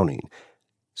drowning.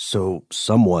 So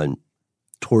someone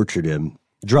tortured him,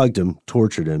 drugged him,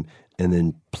 tortured him, and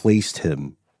then placed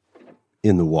him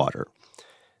in the water.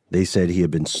 They said he had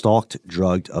been stalked,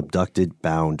 drugged, abducted,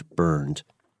 bound, burned,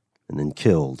 and then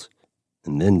killed,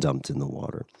 and then dumped in the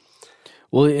water.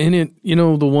 Well, and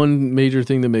the one major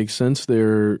thing that makes sense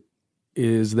there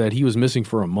is that he was missing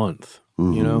for a month,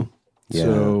 Yeah.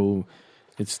 So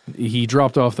he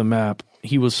dropped off the map.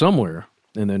 He was somewhere,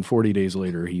 and then 40 days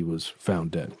later he was found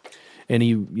dead. And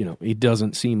it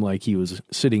doesn't seem like he was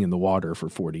sitting in the water for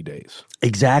 40 days.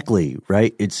 Exactly,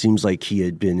 right? It seems like he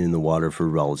had been in the water for a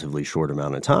relatively short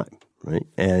amount of time, right?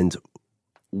 And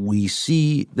we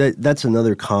see that's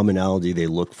another commonality they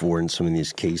look for in some of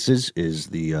these cases is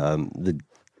the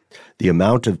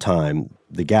amount of time,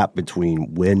 the gap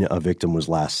between when a victim was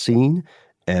last seen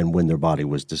and when their body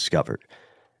was discovered.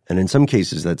 And in some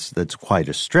cases, that's quite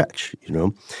a stretch,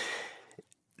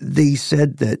 They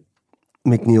said that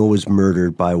McNeil was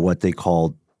murdered by what they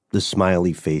called the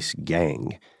Smiley Face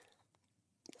Gang.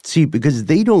 See, because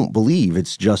they don't believe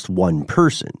it's just one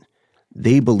person.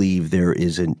 They believe there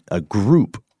is a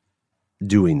group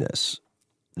doing this.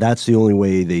 That's the only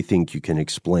way they think you can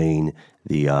explain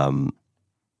the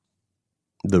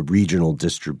regional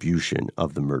distribution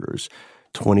of the murders.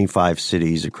 25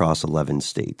 cities across 11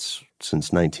 states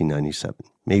since 1997,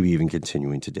 maybe even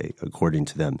continuing today, according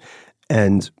to them.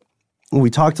 And we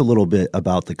talked a little bit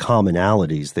about the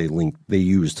commonalities they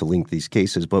use to link these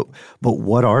cases, but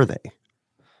what are they?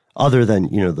 Other than,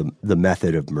 the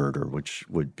method of murder, which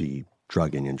would be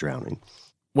drugging and drowning.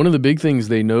 One of the big things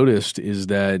they noticed is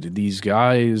that these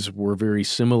guys were very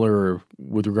similar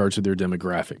with regards to their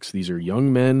demographics. These are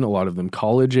young men, a lot of them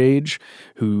college age,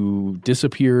 who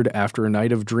disappeared after a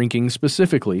night of drinking,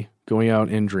 specifically going out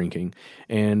and drinking,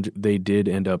 and they did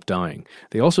end up dying.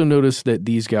 They also noticed that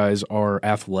these guys are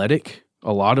athletic.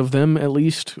 A lot of them, at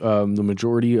least, the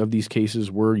majority of these cases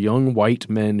were young white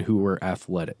men who were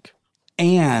athletic.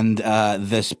 And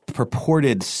this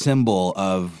purported symbol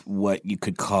of what you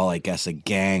could call, I guess, a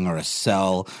gang or a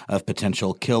cell of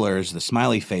potential killers, the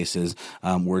smiley faces,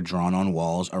 were drawn on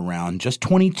walls around just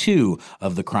 22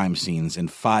 of the crime scenes in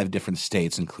 5 different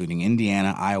states, including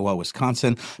Indiana, Iowa,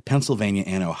 Wisconsin, Pennsylvania,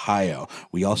 and Ohio.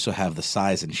 We also have the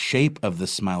size and shape of the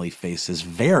smiley faces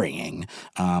varying,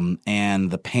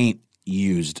 and the paint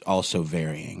used also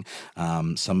varying.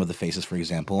 Some of the faces, for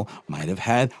example, might have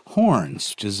had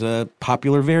horns, which is a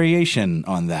popular variation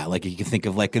on that. Like you can think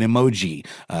of like an emoji,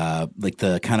 like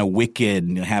the kind of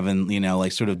wicked, having,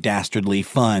 like sort of dastardly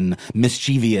fun,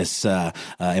 mischievous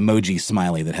emoji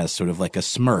smiley that has sort of like a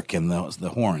smirk and the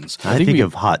horns. I think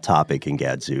of Hot Topic and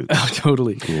Gadzooks. Oh,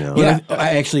 totally. Yeah,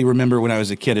 I actually remember when I was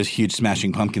a kid, I was a huge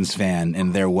Smashing Pumpkins fan,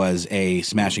 and there was a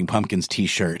Smashing Pumpkins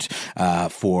t-shirt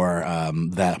for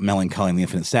that Melancholy and the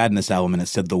Infinite Sadness album, and it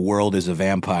said "The world is a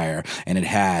vampire," and it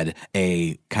had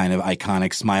a kind of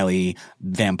iconic smiley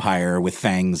vampire with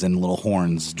fangs and little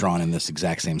horns drawn in this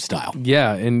exact same style.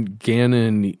 Yeah, and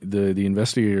Gannon, the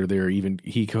investigator there,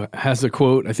 he has a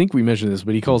quote. I think we mentioned this,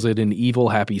 but he calls it an evil,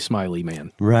 happy, smiley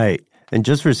man. Right. And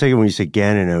just for a second, when you said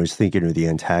Ganon, I was thinking of the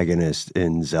antagonist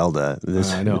in Zelda.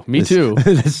 I know. Me too.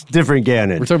 This different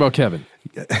Ganon. We're talking about Kevin.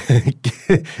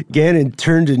 Ganon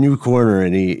turned a new corner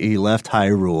and he left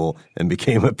Hyrule and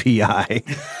became a PI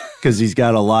because he's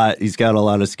got a lot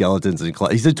of skeletons and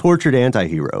he's a tortured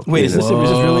anti-hero. Wait, is this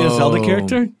really a Zelda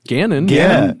character? Ganon?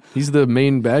 Yeah. He's the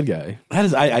main bad guy. That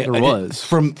is was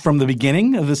from the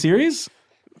beginning of the series?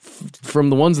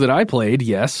 From the ones that I played,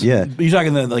 yes. Yeah. Are you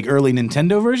talking the like early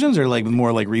Nintendo versions or like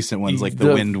more like recent ones like the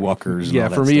Windwalkers? And yeah, all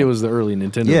that for me stuff? it was the early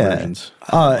Nintendo versions.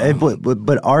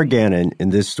 But our Ganon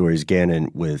in this story is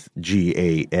Ganon with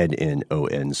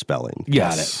Gannon spelling.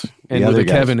 Yes. Got it. And with a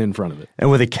Kevin in front of it.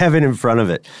 And with a Kevin in front of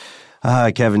it.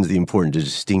 Kevin's the important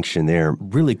distinction there.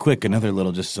 Really quick, another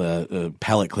little just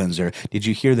palate cleanser. Did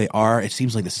you hear it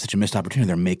seems like this is such a missed opportunity.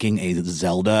 They're making a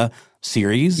Zelda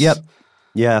series. Yep.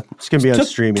 Yeah, it's going to be on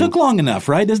streaming. Took long enough,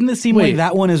 right? Doesn't it seem like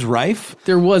that one is rife?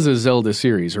 There was a Zelda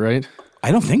series, right?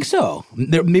 I don't think so.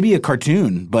 There may be a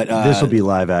cartoon, but this will be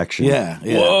live action. Yeah.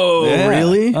 Whoa,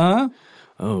 really? Uh-huh.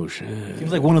 Oh, shit.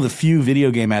 Seems like one of the few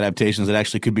video game adaptations that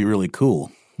actually could be really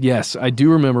cool. Yes, I do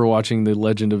remember watching the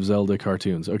Legend of Zelda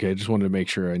cartoons. Okay, I just wanted to make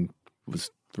sure I was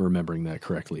remembering that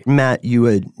correctly. Matt, you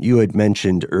had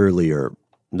mentioned earlier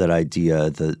that idea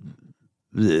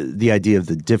the idea of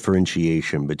the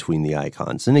differentiation between the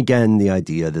icons. And again, the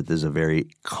idea that there's a very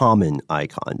common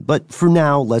icon. But for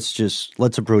now, let's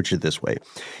approach it this way.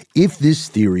 If this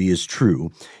theory is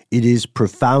true, it is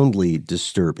profoundly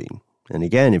disturbing. And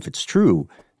again, if it's true,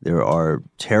 there are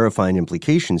terrifying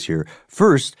implications here.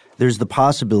 First, there's the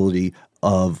possibility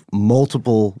of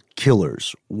multiple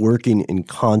killers working in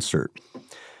concert.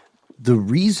 The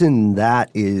reason that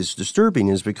is disturbing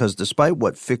is because despite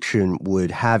what fiction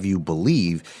would have you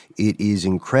believe, it is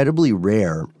incredibly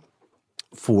rare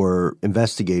for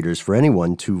investigators, for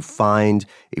anyone, to find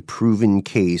a proven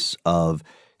case of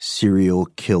serial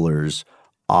killers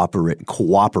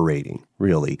cooperating,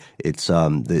 really. It's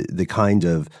the kind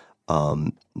of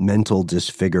mental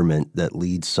disfigurement that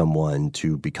leads someone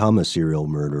to become a serial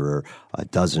murderer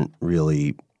doesn't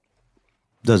really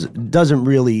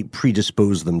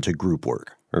predispose them to group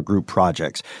work or group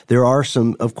projects. There are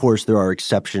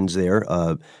exceptions there.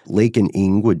 Lake and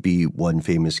Ing would be one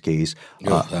famous case.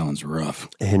 That one's rough.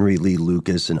 Henry Lee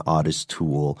Lucas and Otis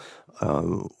Toole,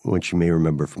 which you may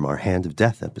remember from our Hand of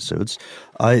Death episodes.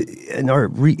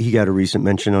 He got a recent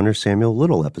mention on our Samuel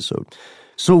Little episode.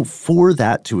 So for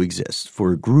that to exist,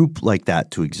 for a group like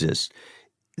that to exist,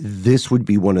 this would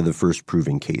be one of the first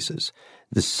proven cases.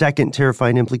 The second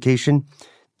terrifying implication,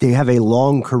 they have a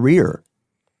long career.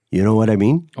 You know what I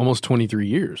mean? Almost 23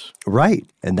 years. Right.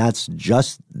 And that's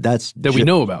we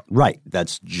know about. Right.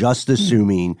 That's just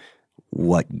assuming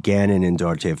what Gannon and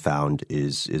Duarte have found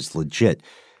is legit.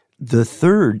 The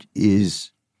third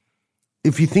is,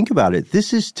 if you think about it,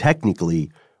 this is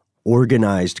technically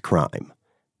organized crime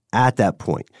at that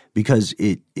point because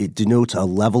it denotes a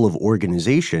level of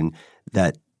organization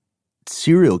that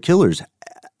serial killers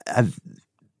have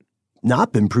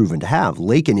not been proven to have.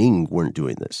 Lake and Ing weren't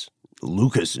doing this.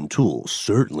 Lucas and Toole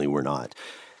certainly were not.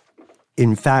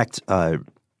 In fact,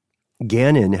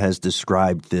 Gannon has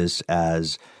described this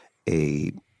as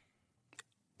a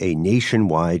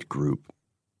nationwide group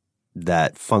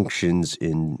that functions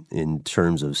in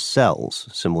terms of cells,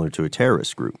 similar to a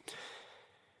terrorist group.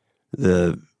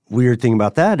 The weird thing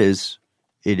about that is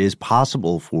it is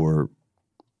possible for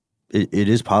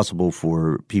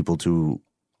people to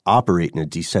operate in a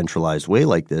decentralized way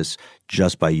like this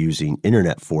just by using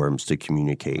internet forums to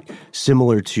communicate.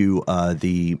 Similar to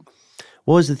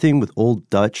What was the thing with Old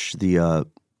Dutch, the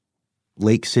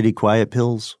Lake City Quiet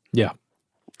Pills? Yeah.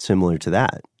 Similar to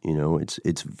that. You know,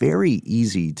 it's very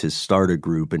easy to start a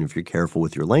group, and if you're careful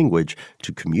with your language,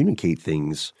 to communicate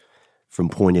things from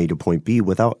point A to point B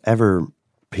without ever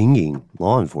pinging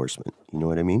law enforcement. You know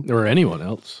what I mean? Or anyone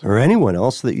else. Or anyone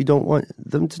else that you don't want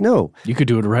them to know. You could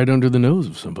do it right under the nose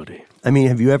of somebody. I mean,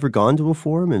 have you ever gone to a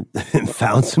forum and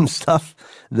found some stuff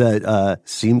that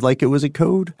seemed like it was a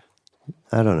code?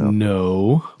 I don't know.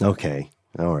 No. Okay.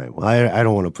 All right. Well, I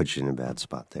don't want to put you in a bad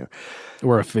spot there.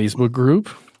 Or a Facebook group.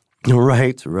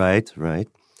 Right.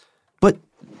 But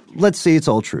let's say it's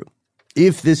all true.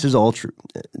 If this is all true,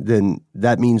 then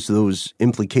that means those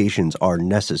implications are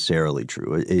necessarily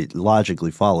true. It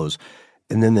logically follows.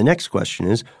 And then the next question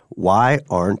is, why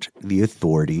aren't the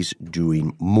authorities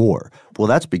doing more? Well,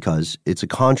 that's because it's a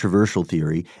controversial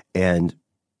theory, and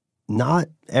not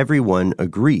everyone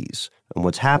agrees on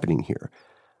what's happening here.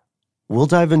 We'll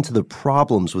dive into the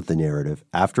problems with the narrative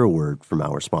after a word from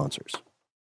our sponsors.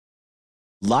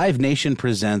 Live Nation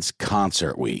presents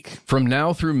Concert Week. From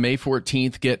now through May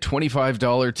 14th, get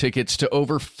 $25 tickets to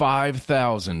over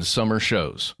 5,000 summer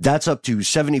shows. That's up to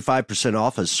 75%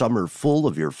 off a summer full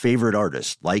of your favorite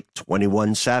artists, like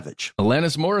 21 Savage,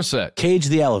 Alanis Morissette, Cage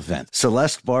the Elephant,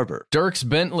 Celeste Barber, Dierks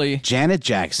Bentley, Janet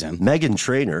Jackson, Meghan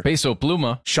Trainor, Peso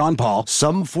Pluma, Sean Paul,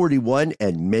 Sum 41,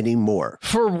 and many more.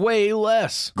 For way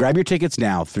less. Grab your tickets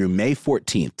now through May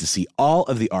 14th to see all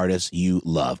of the artists you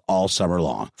love all summer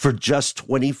long. For just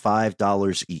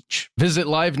 $25 each. Visit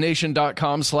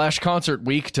livenation.com/Concert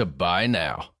Week to buy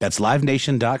now. That's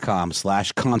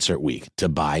livenation.com/Concert Week to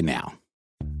buy now.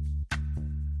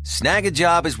 Snag a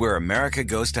Job is where America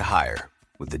goes to hire,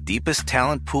 with the deepest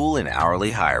talent pool in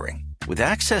hourly hiring. With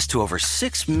access to over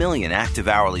 6 million active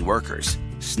hourly workers,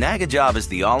 Snag a Job is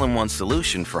the all-in-one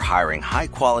solution for hiring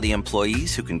high-quality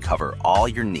employees who can cover all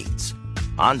your needs.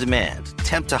 On demand,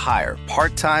 temp to hire,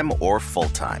 part-time or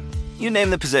full-time. You name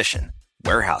the position.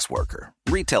 Warehouse worker,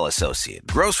 retail associate,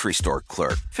 grocery store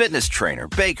clerk, fitness trainer,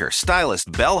 baker,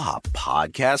 stylist, bellhop,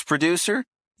 podcast producer.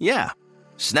 Yeah,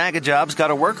 Snag a Job's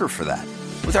got a worker for that.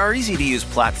 With our easy-to-use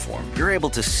platform, you're able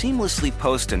to seamlessly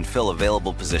post and fill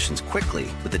available positions quickly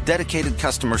with a dedicated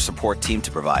customer support team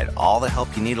to provide all the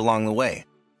help you need along the way.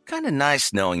 Kind of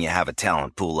nice knowing you have a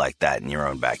talent pool like that in your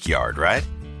own backyard, right?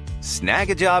 Snag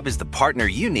a Job is the partner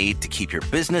you need to keep your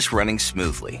business running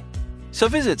smoothly. So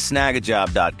visit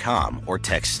snagajob.com or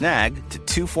text SNAG to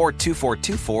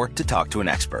 242424 to talk to an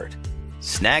expert.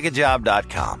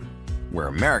 Snagajob.com, where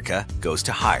America goes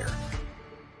to hire.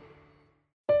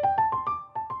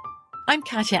 I'm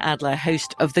Katya Adler,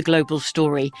 host of The Global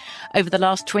Story. Over the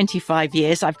last 25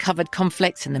 years, I've covered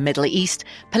conflicts in the Middle East,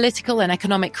 political and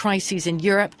economic crises in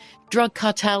Europe, drug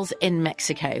cartels in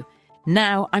Mexico.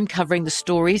 Now I'm covering the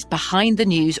stories behind the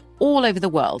news all over the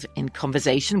world in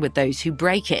conversation with those who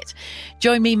break it.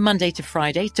 Join me Monday to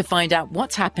Friday to find out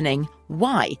what's happening,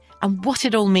 why, and what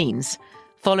it all means.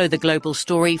 Follow The Global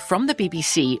Story from the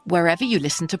BBC wherever you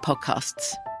listen to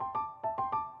podcasts.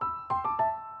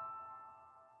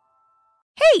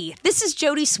 Hey, this is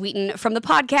Jodie Sweetin from the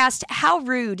podcast How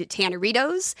Rude,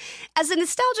 Tanneritos. As a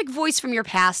nostalgic voice from your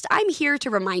past, I'm here to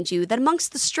remind you that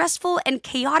amongst the stressful and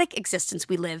chaotic existence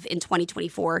we live in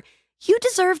 2024, you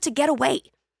deserve to get away.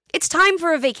 It's time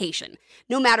for a vacation,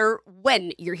 no matter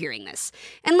when you're hearing this.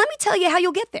 And let me tell you how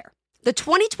you'll get there. The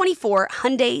 2024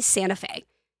 Hyundai Santa Fe.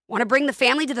 Want to bring the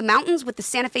family to the mountains with the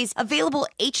Santa Fe's available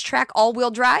H-Track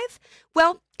all-wheel drive?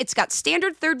 Well, it's got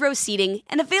standard third-row seating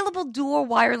and available dual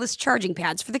wireless charging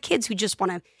pads for the kids who just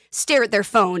want to stare at their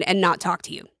phone and not talk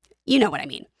to you. You know what I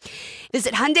mean.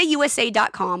 Visit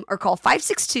HyundaiUSA.com or call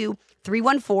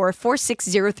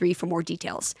 562-314-4603 for more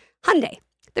details. Hyundai,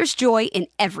 there's joy in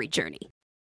every journey.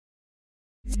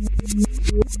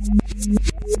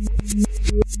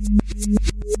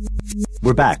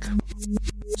 We're back.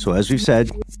 So as we've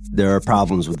said, there are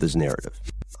problems with this narrative.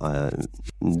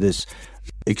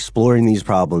 Exploring these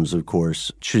problems, of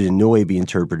course, should in no way be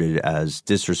interpreted as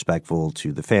disrespectful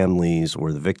to the families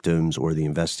or the victims or the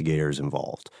investigators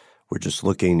involved. We're just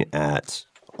looking at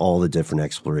all the different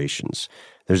explorations.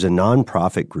 There's a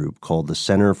nonprofit group called the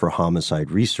Center for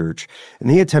Homicide Research, and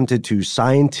they attempted to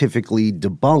scientifically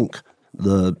debunk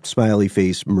the smiley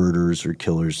face murders or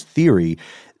killers theory.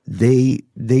 They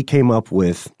came up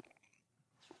with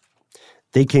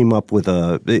they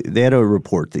had a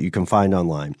report that you can find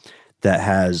online that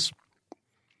has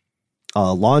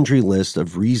a laundry list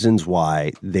of reasons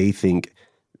why they think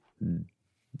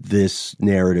this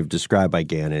narrative described by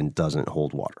Gannon doesn't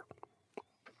hold water.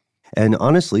 And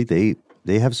honestly, they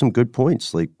have some good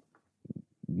points. Like,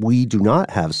 we do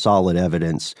not have solid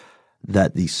evidence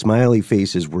that the smiley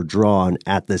faces were drawn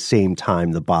at the same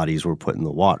time the bodies were put in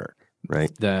the water,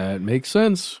 right? That makes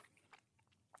sense.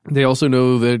 They also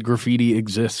know that graffiti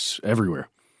exists everywhere.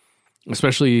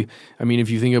 Especially, I mean, if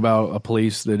you think about a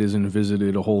place that isn't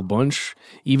visited a whole bunch,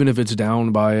 even if it's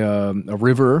down by a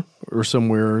river or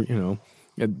somewhere, you know,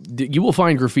 you will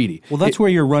find graffiti. Well, that's where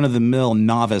your run-of-the-mill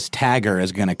novice tagger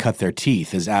is going to cut their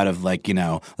teeth, is out of, like, you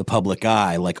know, the public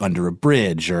eye, like under a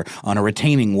bridge or on a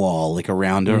retaining wall, like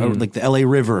around, or like the L.A.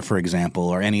 River, for example,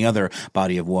 or any other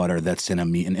body of water that's in a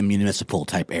municipal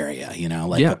type area, you know,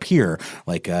 like up here,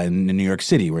 like in New York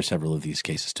City, where several of these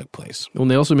cases took place. Well,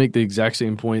 and they also make the exact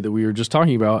same point that we were just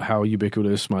talking about, how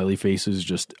ubiquitous smiley faces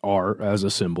just are as a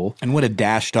symbol. And what a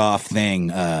dashed-off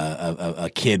thing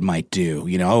a kid might do.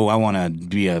 You know, I want to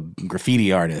be a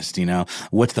graffiti artist, you know.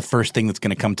 What's the first thing that's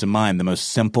going to come to mind? The most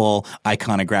simple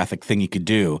iconographic thing you could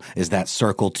do is that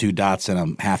circle, 2 dots, and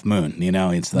a half moon. You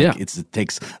know, it's like it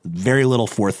takes very little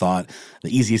forethought.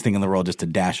 The easiest thing in the world is to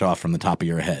dash off from the top of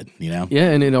your head, you know?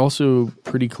 Yeah, and it also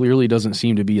pretty clearly doesn't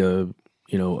seem to be a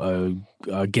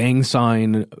gang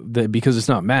sign, that because it's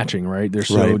not matching, right? They're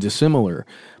so dissimilar.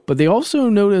 But they also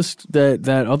noticed that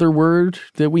other word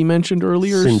that we mentioned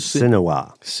earlier,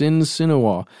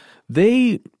 Sinsinawa.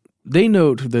 They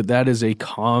note that is a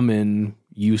common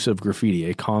use of graffiti,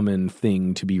 a common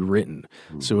thing to be written.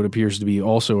 So it appears to be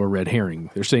also a red herring.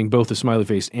 They're saying both the smiley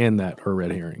face and that are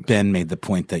red herrings. Ben made the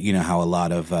point that, you know, how a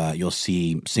lot of you'll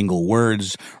see single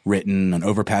words written on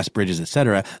overpass bridges,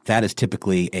 etc. That is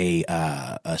typically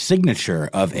a signature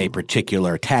of a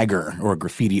particular tagger or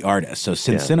graffiti artist. So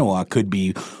Sinsinawa could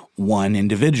be one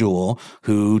individual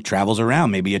who travels around,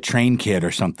 maybe a train kid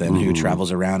or something who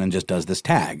travels around and just does this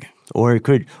tag. Or it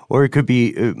could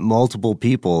be multiple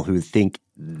people who think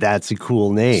that's a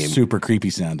cool name. Super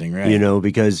creepy sounding, right? You know,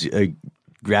 because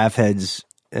graph heads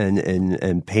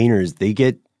and painters, they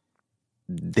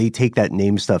take that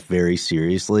name stuff very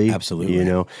seriously. Absolutely. You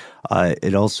know,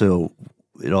 it also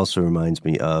reminds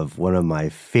me of one of my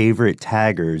favorite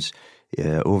taggers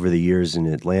over the years in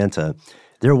Atlanta.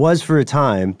 There was, for a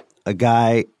time, a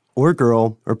guy or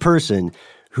girl or person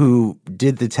who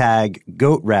did the tag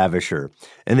Goat Ravisher,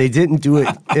 and they didn't do it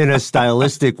in a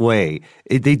stylistic way.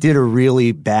 They did a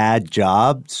really bad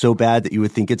job, so bad that you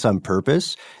would think it's on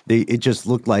purpose. It just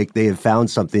looked like they had found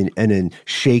something and in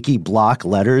shaky block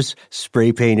letters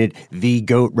spray painted the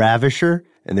Goat Ravisher,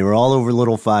 and they were all over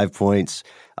little 5 points.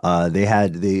 They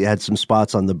had some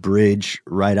spots on the bridge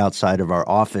right outside of our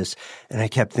office, and I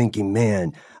kept thinking,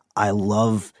 man, I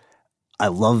love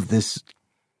this.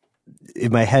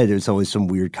 In my head, it was always some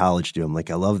weird college dude. I'm like,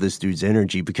 I love this dude's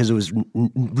energy because it was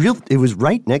real. It was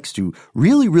right next to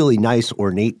really, really nice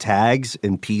ornate tags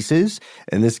and pieces.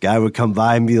 And this guy would come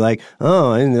by and be like,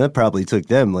 oh, and that probably took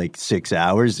them like 6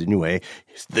 hours. Anyway,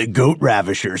 the Goat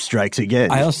Ravisher strikes again.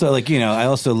 I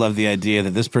also love the idea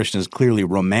that this person is clearly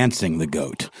romancing the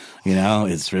goat. You know,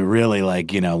 it's really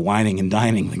like, you know, wining and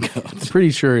dining the goat. I'm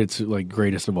pretty sure it's like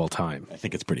greatest of all time. I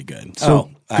think it's pretty good. So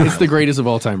it's the greatest of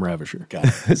all time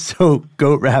Ravisher. So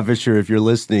Goat Ravisher, if you're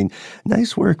listening,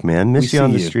 nice work, man. Miss you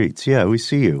on the streets. Yeah, we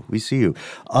see you.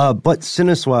 But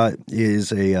Sinsinawa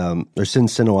is or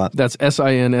Sinsinawa. That's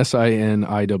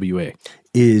Sinsiniwa.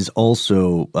 Is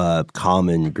also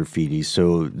common graffiti.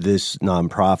 So this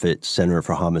nonprofit Center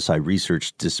for Homicide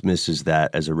Research dismisses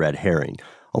that as a red herring.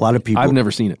 A lot of people – I've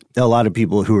never seen it. A lot of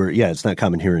people who are – it's not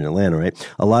common here in Atlanta, right?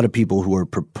 A lot of people who are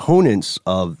proponents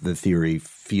of the theory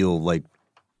feel like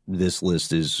this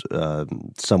list is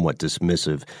somewhat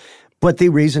dismissive. But they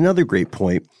raise another great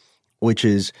point, which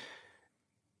is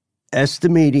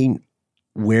estimating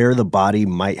where the body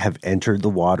might have entered the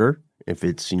water, if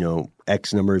it's, you know,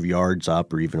 X number of yards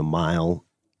up or even a mile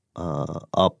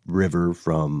up river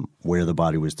from where the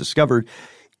body was discovered.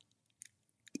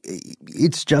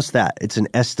 It's just that. It's an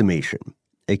estimation.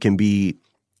 It can be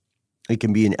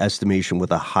an estimation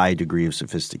with a high degree of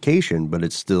sophistication, but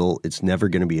it's never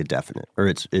going to be a definite, or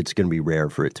it's going to be rare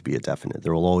for it to be a definite.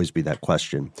 There will always be that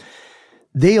question.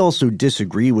 They also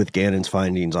disagree with Gannon's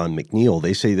findings on McNeil.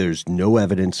 They say there's no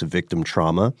evidence of victim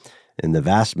trauma, and the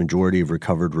vast majority of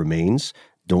recovered remains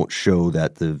don't show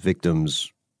that the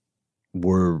victims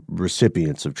were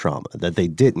recipients of trauma, that they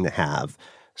didn't have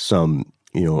some,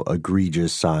 you know,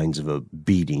 egregious signs of a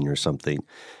beating or something.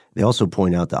 They also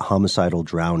point out that homicidal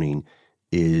drowning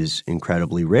is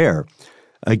incredibly rare.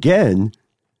 Again,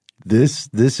 this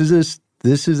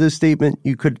is a statement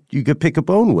you could pick a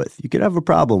bone with. You could have a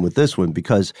problem with this one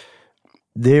because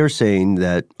they're saying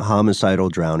that homicidal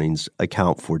drownings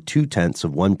account for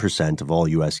 0.2% of all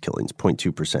U.S. killings,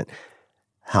 0.2%.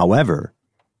 However,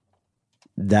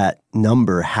 that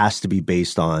number has to be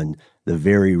based on the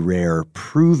very rare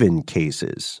proven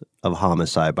cases of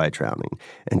homicide by drowning.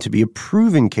 And to be a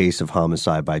proven case of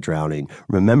homicide by drowning,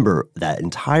 remember that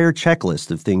entire checklist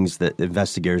of things that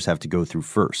investigators have to go through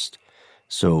first.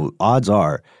 So odds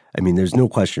are, I mean, there's no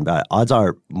question about it, odds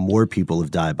are more people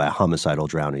have died by homicidal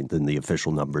drowning than the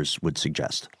official numbers would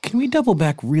suggest. Can we double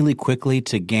back really quickly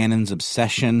to Gannon's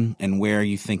obsession and where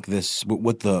you think this,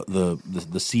 what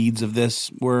the seeds of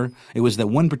this were? It was that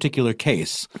one particular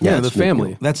case. Yeah, the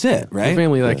family. That's it, right? The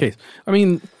family of that case. I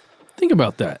mean, think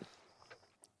about that.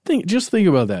 Just think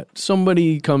about that.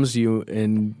 Somebody comes to you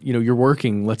and, you're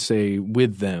working, let's say,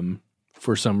 with them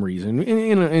for some reason,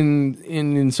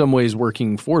 in some ways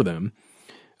working for them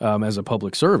as a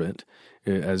public servant,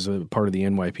 as a part of the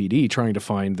NYPD, trying to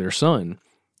find their son.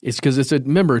 It's because it's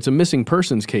a missing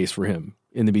persons case for him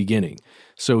in the beginning.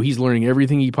 So he's learning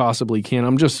everything he possibly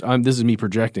can. This is me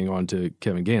projecting onto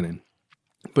Kevin Gannon.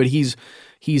 But he's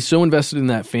so invested in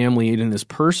that family and in this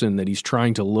person that he's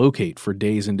trying to locate for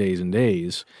days and days and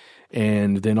days,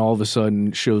 and then all of a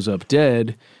sudden shows up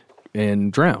dead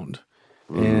and drowned.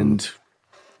 And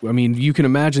I mean, you can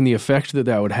imagine the effect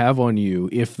that would have on you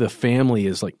if the family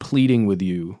is like pleading with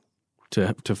you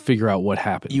to figure out what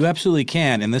happened. You absolutely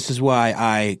can, and this is why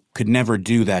I could never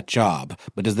do that job.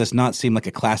 But does this not seem like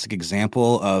a classic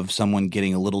example of someone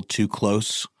getting a little too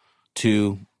close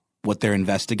to what they're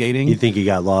investigating? You think he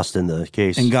got lost in the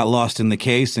case? And got lost in the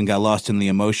case and got lost in the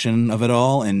emotion of it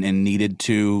all and needed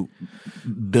to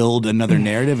build another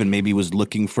narrative and maybe was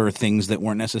looking for things that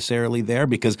weren't necessarily there?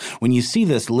 Because when you see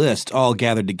this list all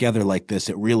gathered together like this,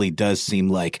 it really does seem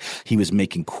like he was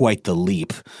making quite the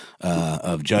leap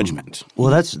of judgment.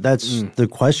 Well, that's the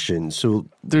question. So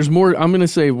there's more. I'm going to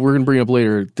say we're going to bring up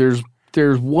later. There's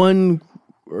one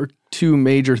or two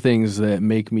major things that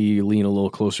make me lean a little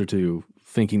closer to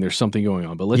thinking there's something going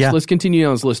on. But let's continue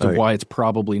down this list of why it's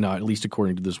probably not, at least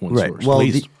according to this one source. Well,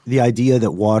 the idea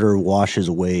that water washes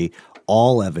away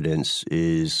all evidence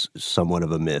is somewhat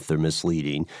of a myth or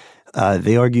misleading.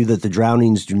 They argue that the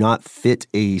drownings do not fit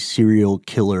a serial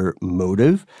killer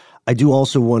motive. I do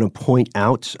also want to point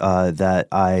out that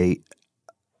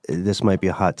this might be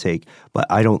a hot take, but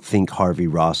I don't think Harvey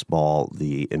Rossball,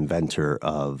 the inventor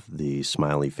of the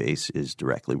smiley face, is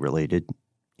directly related.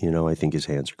 I think his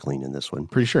hands are clean in this one.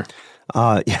 Pretty sure.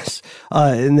 Yes.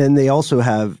 And then they also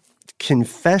have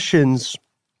confessions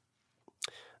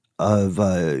of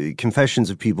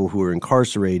people who are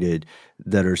incarcerated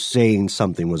that are saying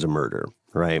something was a murder,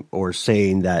 right? Or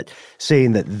saying that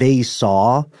they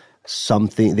saw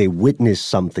something, they witnessed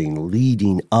something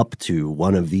leading up to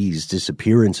one of these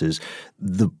disappearances.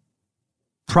 The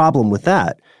problem with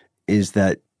that is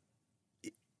that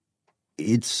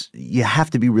you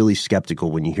have to be really skeptical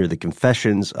when you hear the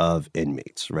confessions of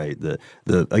inmates, right? The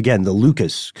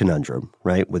Lucas conundrum,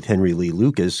 right? With Henry Lee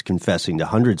Lucas confessing to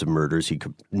hundreds of murders he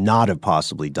could not have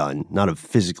possibly done, not have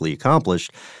physically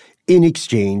accomplished, in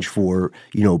exchange for,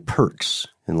 perks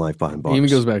in life behind bars. It even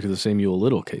goes back to the Samuel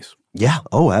Little case. Yeah.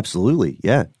 Oh, absolutely.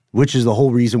 Yeah. Which is the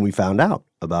whole reason we found out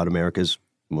about America's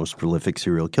most prolific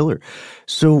serial killer.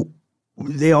 So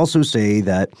they also say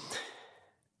that,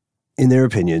 in their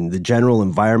opinion, the general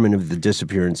environment of the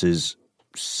disappearances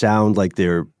sound like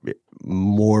they're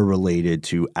more related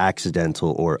to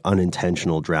accidental or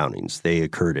unintentional drownings. They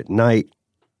occurred at night,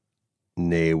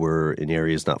 and they were in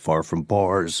areas not far from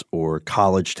bars or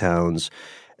college towns.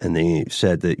 And they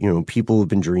said that, people who've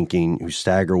been drinking who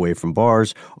stagger away from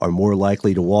bars are more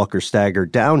likely to walk or stagger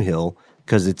downhill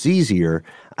because it's easier.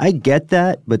 I get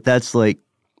that, but that's like,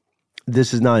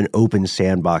 this is not an open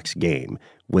sandbox game.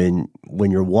 When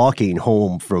you're walking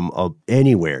home from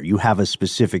anywhere, you have a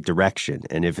specific direction.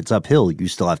 And if it's uphill, you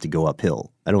still have to go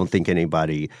uphill. I don't think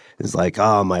anybody is like,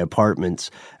 my apartment's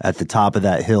at the top of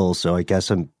that hill, so I guess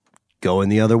I'm going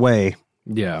the other way.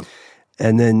 Yeah.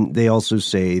 And then they also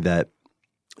say that,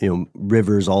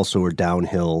 rivers also are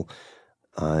downhill,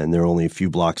 and they're only a few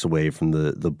blocks away from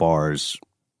the bars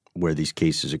where these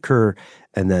cases occur,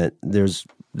 and that there's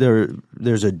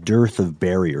a dearth of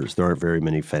barriers. There aren't very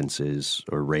many fences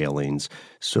or railings.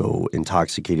 So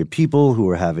intoxicated people who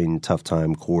are having a tough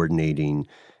time coordinating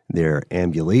their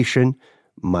ambulation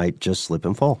might just slip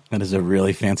and fall. That is a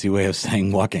really fancy way of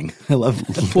saying walking. I love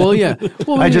that. Well, yeah.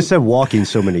 Well, I just said walking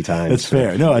so many times. That's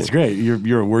fair. No, that's great. You're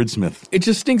a wordsmith. It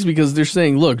just stinks because they're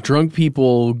saying, look, drunk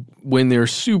people, when they're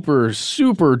super,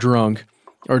 super drunk,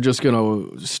 are just going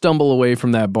to stumble away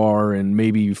from that bar and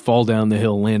maybe fall down the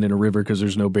hill, land in a river because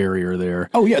there's no barrier there.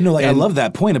 Oh, yeah. No, I love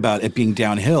that point about it being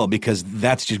downhill because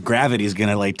that's just gravity is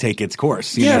going to take its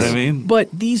course. You know what I mean? But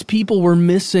these people were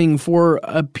missing for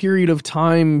a period of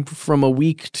time from a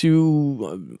week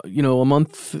to, a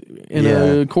month and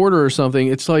a quarter or something.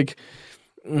 It's like...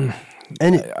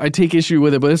 And I take issue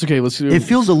with it, but it's okay. It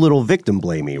feels a little victim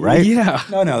blamey, right? Yeah.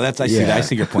 No, I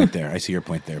see your point there. I see your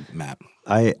point there, Matt.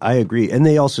 I agree. And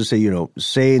they also say,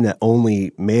 saying that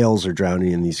only males are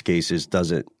drowning in these cases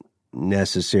doesn't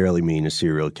necessarily mean a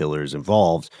serial killer is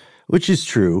involved, which is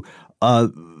true.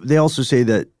 They also say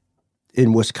that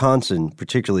in Wisconsin,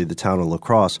 particularly the town of La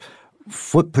Crosse,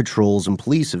 foot patrols and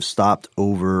police have stopped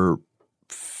over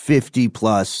 50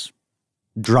 plus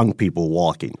drunk people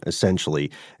walking,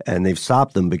 essentially. And they've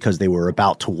stopped them because they were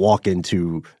about to walk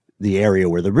into the area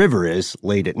where the river is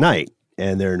late at night.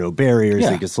 And there are no barriers,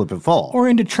 they can slip and fall. Or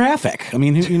into traffic. I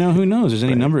mean, who knows? There's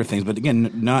any number of things. But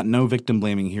again, no victim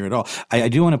blaming here at all. I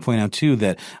do want to point out, too,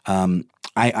 that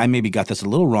I maybe got this a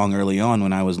little wrong early on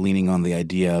when I was leaning on the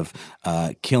idea of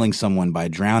killing someone by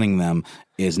drowning them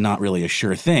is not really a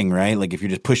sure thing, right? Like if you're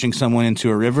just pushing someone into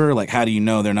a river, like how do you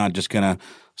know they're not just going to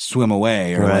swim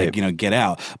away or get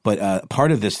out? But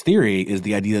part of this theory is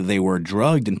the idea that they were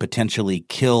drugged and potentially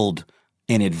killed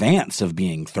in advance of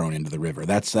being thrown into the river.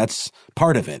 That's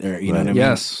part of it. You know what I mean?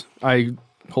 Yes, I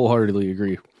wholeheartedly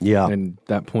agree. Yeah. And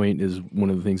that point is one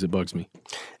of the things that bugs me.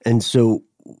 And so...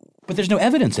 But there's no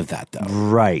evidence of that, though.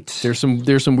 Right. There's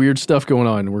some weird stuff going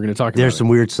on, and we're going to talk about it. There's some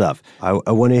weird stuff. I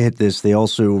want to hit this. They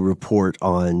also report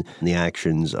on the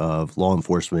actions of law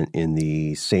enforcement in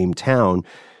the same town,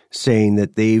 saying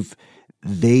that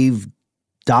they've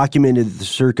documented the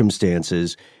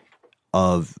circumstances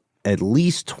of at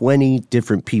least 20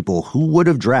 different people who would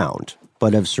have drowned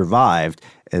but have survived.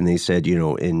 And they said,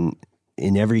 in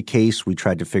every case, we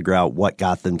tried to figure out what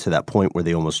got them to that point where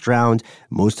they almost drowned.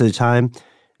 Most of the time,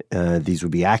 these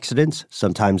would be accidents.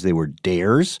 Sometimes they were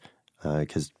dares,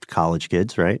 because college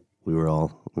kids, right? We were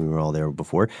all there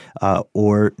before.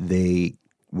 Or they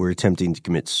were attempting to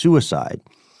commit suicide.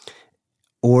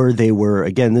 Or they were,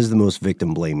 again, this is the most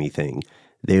victim blamey thing.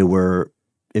 They were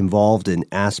involved in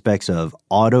aspects of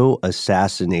auto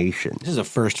assassination. This is a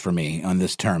first for me on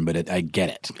this term, but I get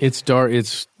it. It's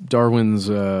Darwin's.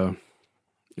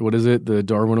 What is it? The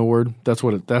Darwin Award? That's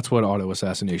what auto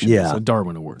assassination is. A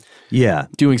Darwin Award. Yeah.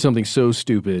 Doing something so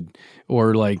stupid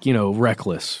or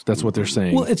reckless. That's what they're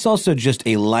saying. Well, it's also just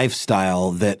a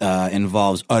lifestyle that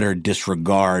involves utter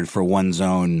disregard for one's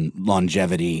own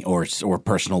longevity or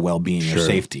personal well-being or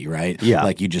safety, right? Yeah.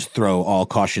 Like you just throw all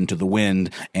caution to the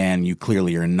wind and you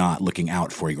clearly are not looking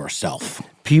out for yourself.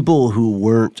 People who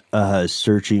weren't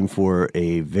searching for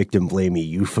a victim blamey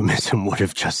euphemism would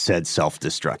have just said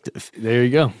self-destructive. There you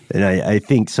go. And I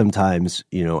think sometimes,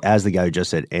 as the guy who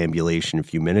just said ambulation a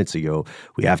few minutes ago,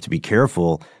 we have to be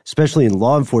careful, especially in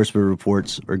law enforcement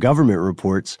reports or government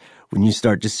reports, when you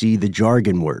start to see the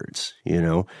jargon words,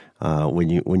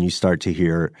 when you start to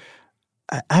hear,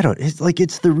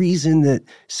 it's the reason that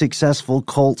successful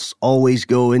cults always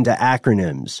go into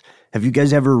acronyms. Have you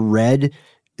guys ever read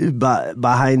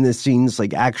behind the scenes,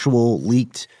 actual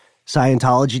leaked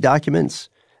Scientology documents?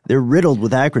 They're riddled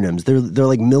with acronyms. They're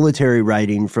like military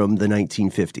writing from the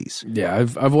 1950s. Yeah,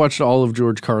 I've watched all of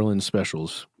George Carlin's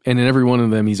specials, and in every one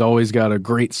of them, he's always got a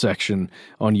great section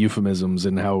on euphemisms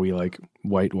and how we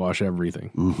whitewash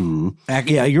everything. Mm-hmm.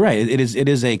 Yeah, you're right. It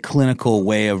is a clinical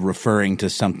way of referring to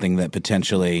something that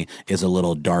potentially is a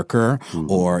little darker,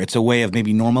 or it's a way of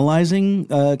maybe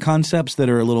normalizing concepts that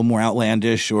are a little more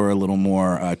outlandish or a little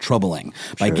more troubling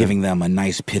by giving them a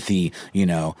nice pithy,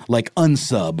 like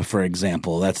unsub, for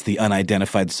example. That's the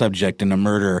unidentified subject in a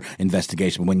murder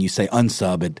investigation. When you say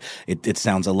unsub, it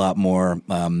sounds a lot more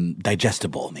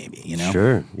digestible, maybe,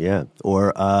 Sure, yeah.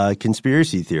 Or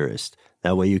conspiracy theorist.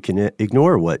 That way you can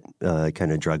ignore what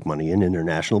kind of drug money an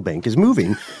international bank is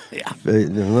moving. Yeah.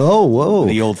 Whoa.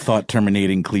 The old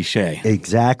thought-terminating cliche.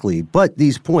 Exactly. But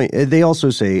they also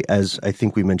say, as I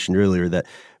think we mentioned earlier, that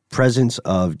presence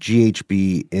of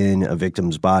GHB in a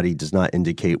victim's body does not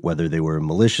indicate whether they were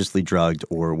maliciously drugged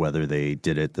or whether they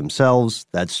did it themselves.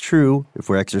 That's true if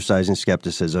we're exercising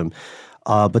skepticism.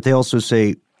 But they also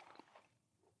say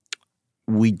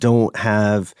we don't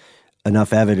have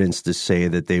enough evidence to say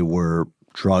that they were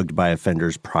drugged by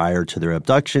offenders prior to their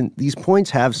abduction. These points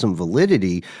have some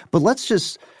validity, but let's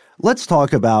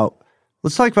talk about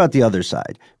the other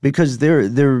side, because there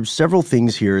are several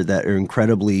things here that are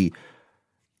incredibly,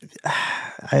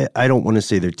 I don't want to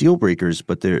say they're deal breakers,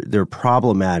 but they're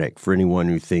problematic for anyone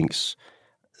who thinks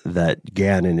that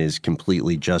Gannon is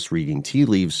completely just reading tea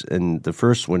leaves. And the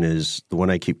first one is the one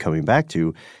I keep coming back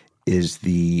to is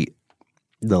the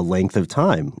length of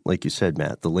time, like you said,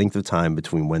 Matt, the length of time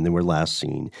between when they were last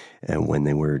seen and when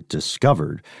they were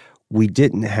discovered. We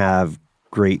didn't have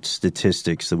great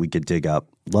statistics that we could dig up.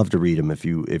 Love to read them if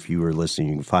you were listening.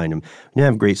 You can find them. We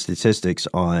didn't have great statistics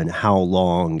on how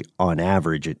long, on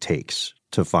average, it takes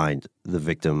to find the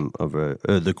victim of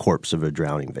the corpse of a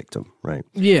drowning victim, right?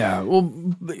 Yeah. Well,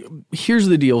 here's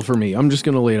the deal for me. I'm just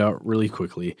going to lay it out really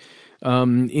quickly.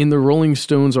 In the Rolling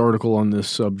Stones article on this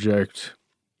subject,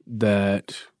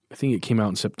 that I think it came out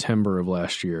in September of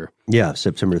last year. Yeah,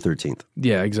 September 13th.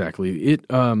 Yeah, exactly.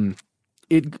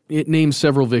 It names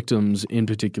several victims in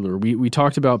particular. We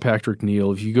talked about Patrick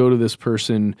Neal. If you go to this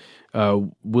person,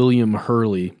 William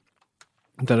Hurley,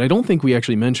 that I don't think we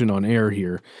actually mentioned on air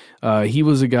here. He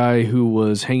was a guy who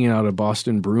was hanging out at a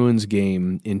Boston Bruins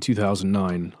game in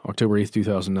 2009, October 8th,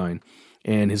 2009.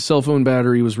 And his cell phone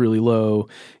battery was really low.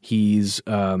 He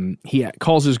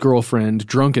calls his girlfriend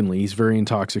drunkenly. He's very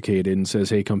intoxicated and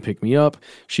says, "Hey, come pick me up."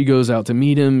 She goes out to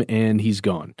meet him, and he's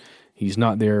gone. He's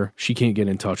not there. She can't get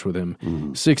in touch with him.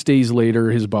 Mm-hmm. 6 days later,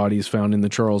 his body is found in the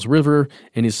Charles River,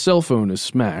 and his cell phone is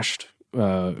smashed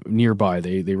nearby.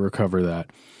 They recover that.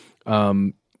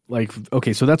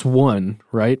 Okay, so that's one,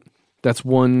 right? That's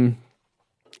one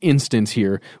instance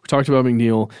here. We talked about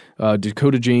McNeil,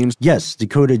 Dakota James. Yes,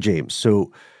 Dakota James.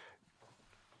 So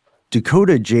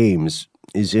Dakota James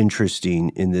is interesting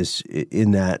in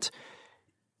that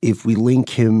if we link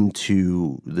him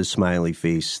to the smiley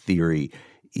face theory,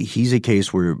 he's a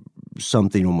case where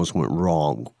something almost went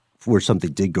wrong, where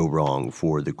something did go wrong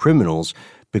for the criminals,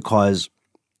 because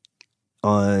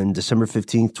on December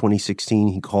 15th, 2016,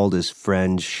 he called his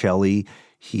friend Shelley.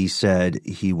 He said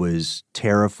he was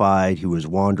terrified. He was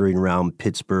wandering around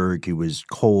Pittsburgh. He was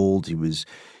cold.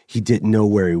 He didn't know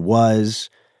where he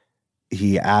was.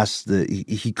 He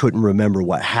he couldn't remember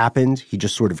what happened. He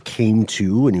just sort of came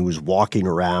to, and he was walking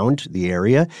around the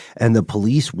area, and the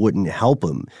police wouldn't help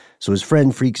him. So his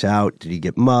friend freaks out. Did he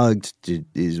get mugged?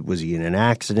 Was he in an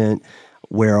accident?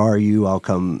 Where are you? I'll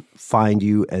come find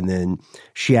you. And then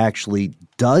she actually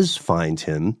does find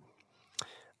him.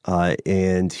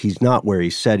 And he's not where he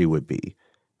said he would be.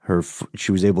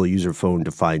 She was able to use her phone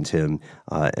to find him.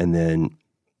 And then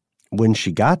when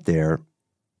she got there,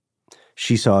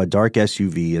 she saw a dark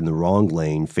SUV in the wrong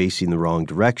lane facing the wrong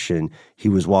direction. He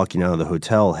was walking out of the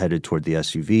hotel headed toward the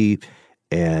SUV,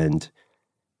 and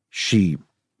she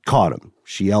caught him.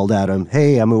 She yelled at him,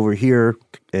 "Hey, I'm over here."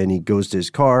 And he goes to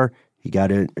his car. He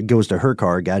goes to her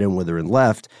car, got in with her and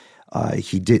left.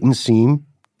 He didn't seem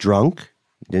drunk.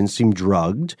 Didn't seem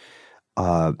drugged.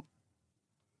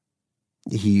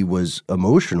 He was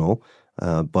emotional,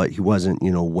 but he wasn't,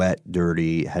 wet,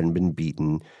 dirty, hadn't been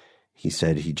beaten. He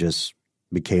said he just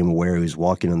became aware he was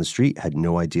walking on the street, had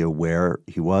no idea where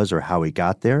he was or how he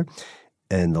got there.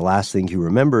 And the last thing he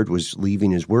remembered was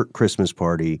leaving his work Christmas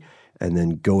party and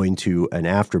then going to an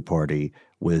after party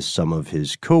with some of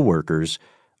his coworkers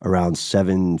around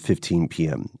 7:15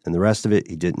 p.m. And the rest of it,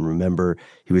 he didn't remember.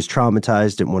 He was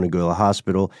traumatized, didn't want to go to the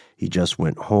hospital. He just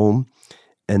went home.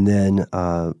 And then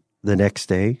the next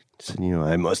day, said,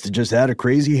 I must have just had a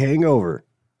crazy hangover,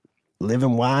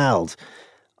 living wild.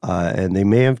 And they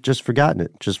may have just forgotten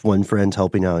it, just one friend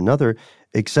helping out another,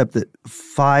 except that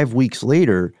 5 weeks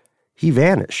later, he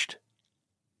vanished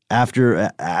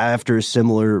after a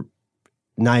similar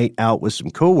night out with some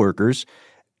coworkers.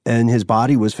 And his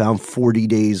body was found 40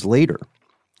 days later,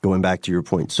 going back to your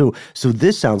point. So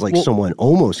this sounds like someone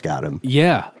almost got him.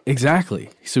 Yeah, exactly.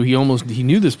 So he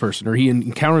knew this person, or he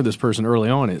encountered this person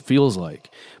early on, it feels like.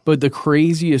 But the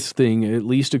craziest thing, at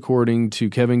least according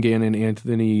to Kevin Gannon,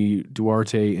 Anthony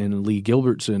Duarte, and Lee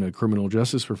Gilbertson, a criminal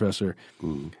justice professor,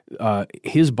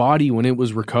 his body, when it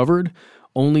was recovered,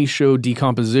 only showed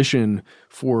decomposition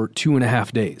for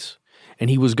 2.5 days.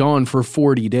 And he was gone for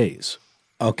 40 days.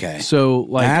 Okay. So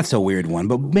that's a weird one,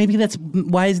 but maybe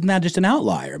why isn't that just an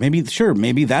outlier? Maybe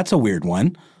that's a weird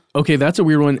one. Okay, that's a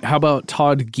weird one. How about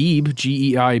Todd Geib,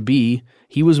 Geib?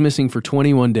 He was missing for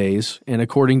 21 days, and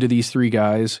according to these three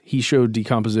guys, he showed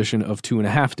decomposition of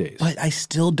 2.5 days. But I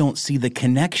still don't see the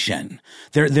connection.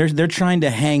 They're trying to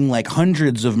hang like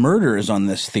hundreds of murders on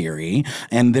this theory,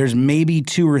 and there's maybe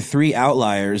 2 or 3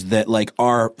 outliers that like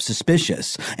are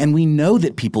suspicious. And we know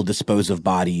that people dispose of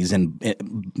bodies and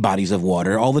bodies of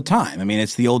water all the time. I mean,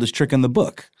 it's the oldest trick in the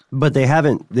book. But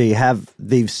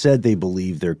they've said they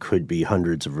believe there could be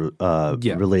hundreds of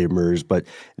related murders, but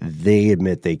they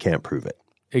admit they can't prove it.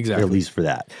 Exactly. At least for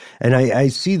that. And I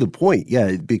see the point,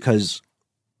 because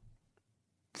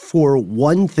for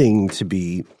one thing to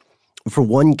be for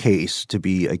one case to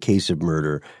be a case of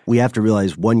murder, we have to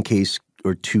realize one case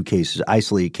or two cases,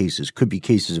 isolated cases, could be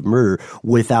cases of murder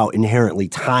without inherently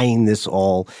tying this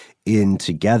all in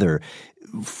together.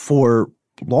 For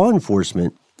law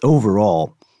enforcement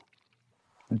overall,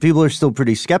 people are still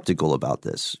pretty skeptical about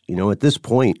this. At this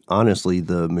point, honestly,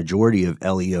 the majority of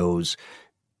LEOs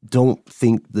don't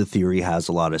think the theory has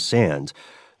a lot of sand.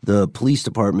 The police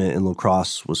department in La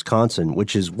Crosse, Wisconsin,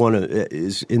 which is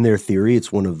in their theory,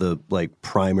 it's one of the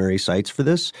primary sites for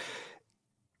this.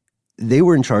 They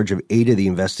were in charge of 8 of the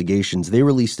investigations. They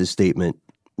released a statement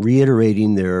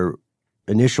reiterating their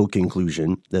initial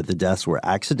conclusion that the deaths were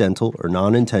accidental or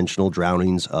non-intentional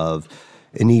drownings of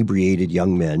inebriated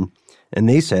young men. And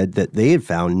they said that they had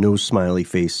found no smiley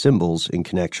face symbols in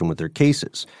connection with their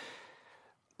cases.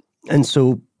 And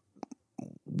so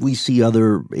we see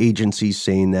other agencies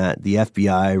saying that. The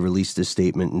FBI released a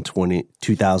statement in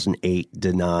 2008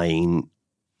 denying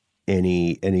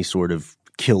any sort of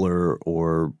killer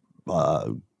or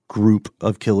group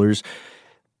of killers.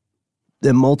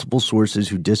 Then multiple sources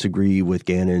who disagree with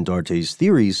Gannon and Darte's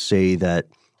theories say that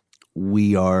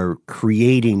we are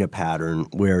creating a pattern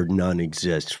where none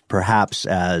exists, perhaps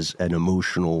as an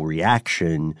emotional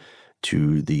reaction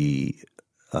to the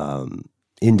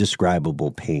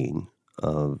indescribable pain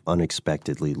of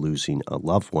unexpectedly losing a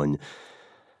loved one.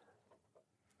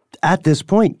 At this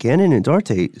point, Gannon and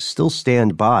Darte still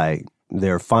stand by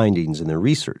their findings and their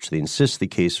research. They insist the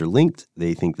case are linked.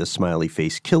 They think the smiley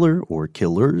face killer or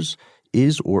killers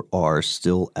is or are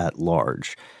still at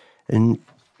large. And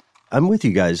I'm with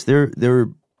you guys. There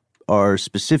are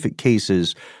specific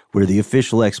cases where the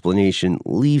official explanation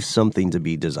leaves something to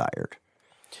be desired.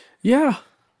 Yeah.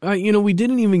 We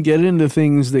didn't even get into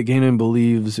things that Gannon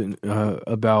believes in,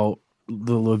 about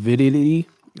the lividity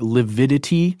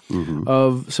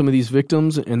of some of these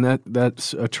victims, and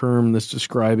that's a term that's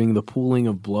describing the pooling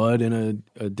of blood in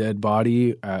a dead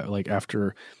body,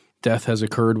 after death has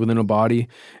occurred within a body.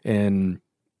 And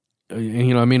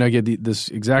I get this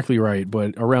exactly right,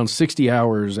 but around 60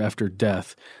 hours after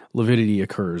death, lividity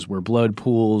occurs, where blood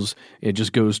pools. It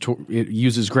just it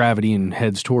uses gravity and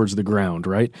heads towards the ground,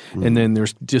 right? Mm-hmm. And then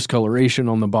there's discoloration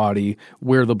on the body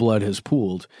where the blood has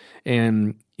pooled.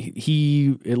 And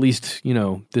he, at least,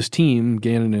 this team,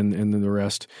 Gannon and then the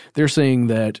rest, they're saying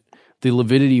that the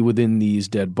lividity within these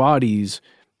dead bodies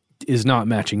is not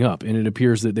matching up, and it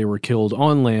appears that they were killed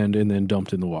on land and then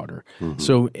dumped in the water. Mm-hmm.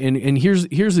 So, and here's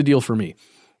the deal for me.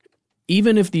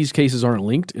 Even if these cases aren't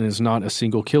linked and it's not a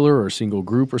single killer or a single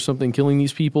group or something killing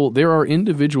these people, there are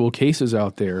individual cases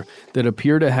out there that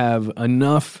appear to have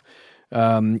enough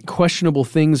questionable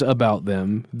things about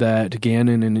them that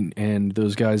Gannon and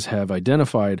those guys have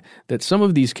identified that some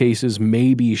of these cases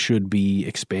maybe should be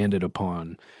expanded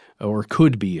upon or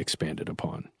could be expanded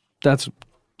upon.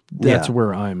 That's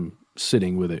where I'm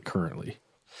sitting with it currently.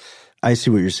 I see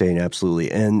what you're saying,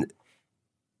 absolutely. And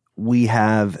we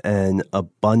have an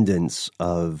abundance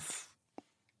of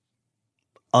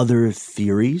other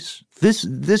theories. This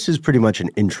is pretty much an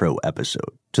intro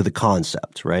episode to the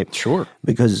concept, right? Sure.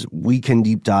 Because we can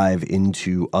deep dive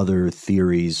into other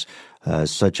theories,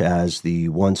 such as the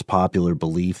once popular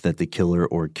belief that the killer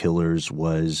or killers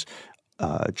was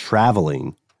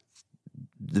traveling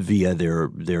via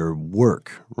their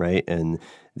work, right? And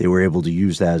they were able to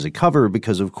use that as a cover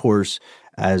because, of course,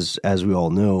 as we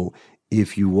all know,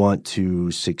 if you want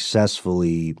to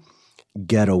successfully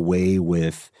get away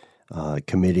with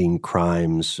committing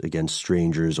crimes against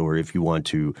strangers, or if you want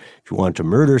to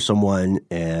murder someone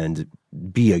and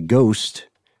be a ghost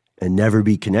and never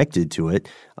be connected to it,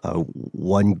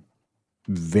 one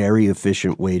very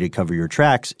efficient way to cover your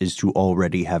tracks is to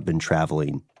already have been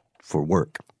traveling for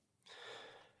work.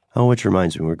 Oh, which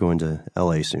reminds me, we're going to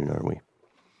LA soon, aren't we?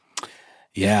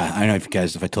 Yeah, I don't know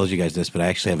if I told you guys this, but I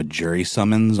actually have a jury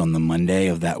summons on the Monday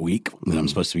of that week that I'm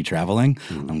supposed to be traveling.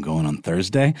 I'm going on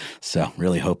Thursday, so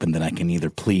really hoping that I can either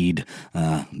plead,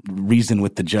 reason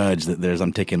with the judge that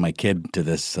I'm taking my kid to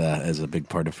this as a big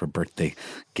part of her birthday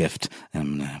gift, and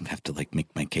I'm gonna have to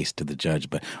make my case to the judge.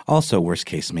 But also, worst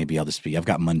case, maybe I've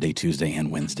got Monday, Tuesday, and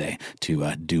Wednesday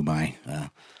to do my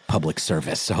public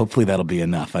service. So hopefully that'll be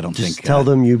enough. I don't think. Just tell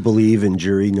them you believe in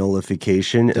jury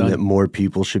nullification and that more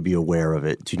people should be aware of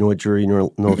it. Do you know what jury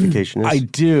nullification is? I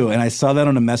do. And I saw that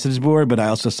on a message board, but I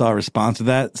also saw a response to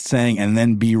that saying, and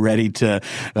then be ready to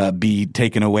be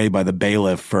taken away by the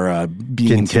bailiff for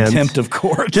being in contempt of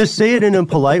court. Just say it in a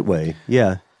polite way.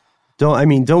 Yeah.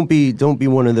 Don't be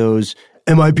one of those,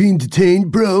 am I being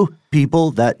detained, bro?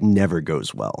 People, that never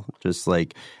goes well. Just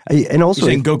like, and also,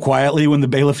 you're saying go quietly when the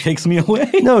bailiff takes me away.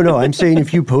 No, I'm saying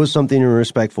if you post something in a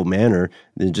respectful manner,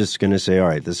 they're just going to say, all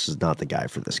right, this is not the guy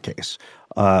for this case.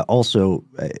 Also,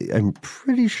 I'm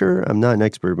pretty sure, I'm not an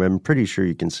expert, but I'm pretty sure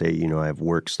you can say, I have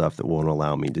work stuff that won't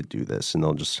allow me to do this, and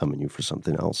they'll just summon you for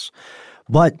something else.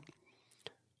 But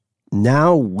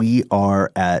now we are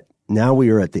at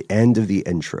the end of the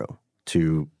intro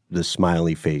to the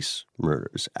Smiley Face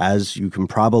murders. As you can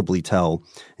probably tell,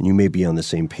 and you may be on the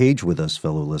same page with us,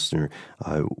 fellow listener,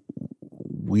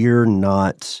 we're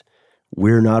not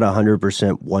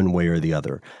 100% one way or the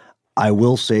other. I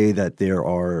will say that there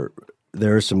are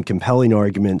some compelling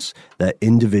arguments that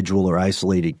individual or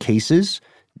isolated cases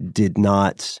did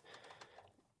not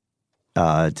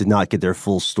get their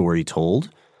full story told.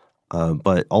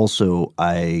 But also,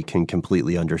 I can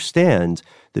completely understand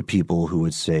the people who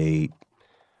would say,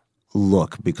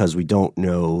 look, because we don't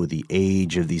know the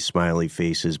age of these smiley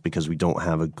faces, because we don't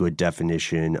have a good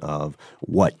definition of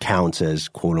what counts as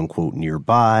quote unquote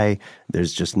nearby,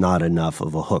 there's just not enough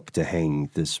of a hook to hang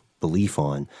this belief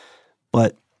on.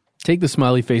 But take the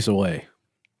smiley face away.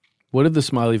 What if the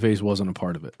smiley face wasn't a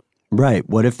part of it? Right.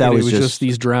 What if that was just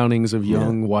these drownings of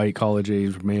young white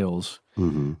college-age males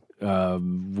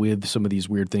with some of these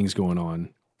weird things going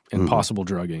on? And possible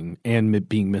drugging and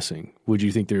being missing. Would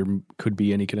you think there could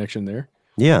be any connection there?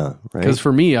 Yeah, right. Because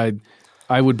for me, I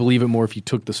would believe it more if you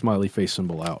took the smiley face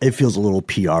symbol out. It feels a little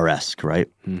PR-esque, right?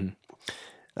 Mm-hmm.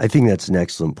 I think that's an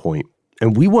excellent point.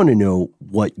 And we want to know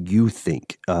what you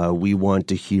think. We want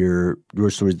to hear your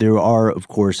stories. There are, of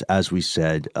course, as we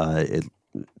said, a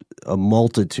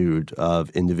multitude of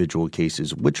individual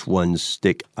cases. Which ones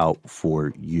stick out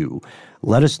for you?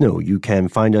 Let us know. You can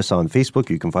find us on Facebook.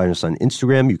 You can find us on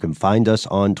Instagram. You can find us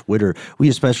on Twitter. We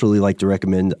especially like to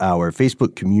recommend our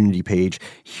Facebook community page,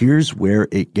 Here's Where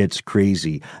It Gets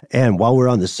Crazy. And while we're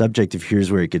on the subject of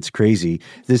Here's Where It Gets Crazy,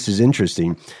 this is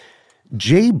interesting.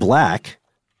 Jay Black,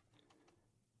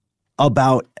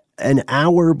 about an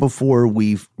hour before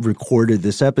we recorded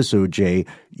this episode, Jay,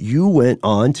 you went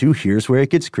on to Here's Where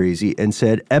It Gets Crazy and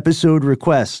said, episode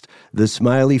request, the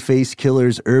Smiley Face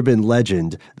Killer's urban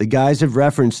legend. The guys have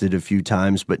referenced it a few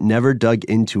times, but never dug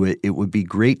into it. It would be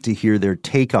great to hear their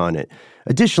take on it.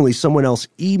 Additionally, someone else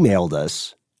emailed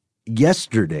us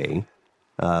yesterday,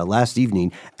 last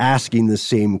evening, asking the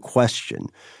same question.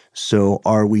 So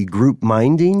are we group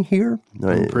minding here?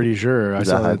 I'm pretty sure. I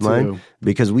saw that too.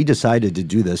 Because we decided to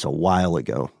do this a while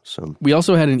ago. So we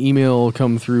also had an email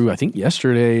come through, I think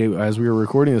yesterday as we were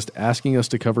recording this, asking us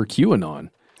to cover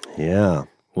QAnon. Yeah.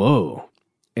 Whoa.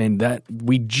 And that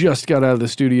we just got out of the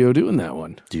studio doing that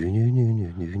one.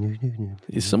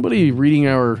 Is somebody reading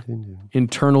our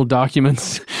internal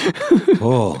documents?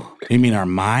 Oh, you mean our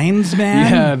minds,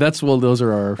 man? Yeah, that's what I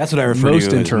refer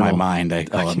to internal. as my mind. I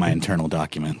call it my internal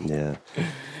document. Yeah.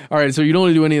 All right, so you don't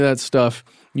want to do any of that stuff.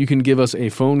 You can give us a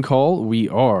phone call. We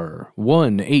are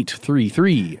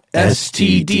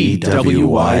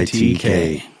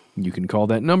 1-833-STDWYTK. You can call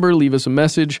that number, leave us a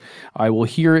message. I will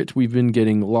hear it. We've been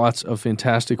getting lots of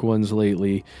fantastic ones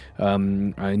lately.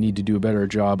 I need to do a better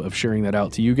job of sharing that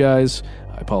out to you guys.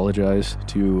 I apologize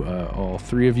to all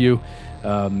three of you.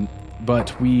 And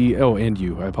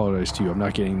you. I apologize to you. I'm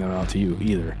not getting them out to you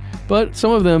either. But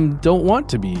some of them don't want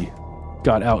to be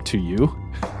got out to you,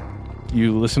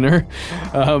 you listener.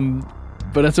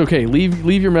 But that's okay.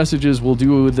 Leave your messages. We'll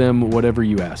do with them whatever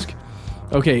you ask.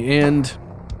 Okay, and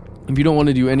if you don't want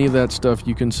to do any of that stuff,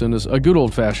 you can send us a good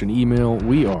old-fashioned email.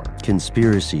 We are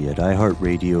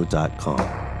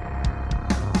conspiracy@iheartradio.com.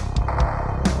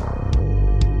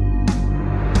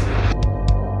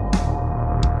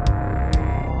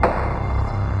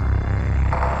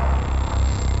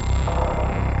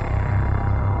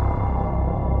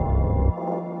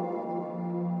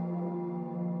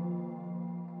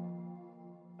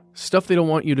 Stuff They Don't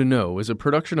Want You to Know is a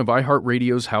production of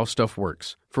iHeartRadio's How Stuff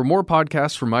Works. For more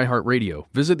podcasts from iHeartRadio,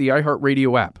 visit the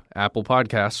iHeartRadio app, Apple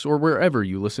Podcasts, or wherever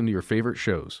you listen to your favorite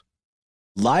shows.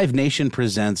 Live Nation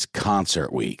presents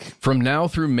Concert Week. From now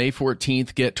through May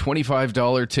 14th, get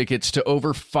 $25 tickets to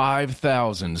over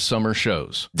 5,000 summer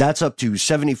shows. That's up to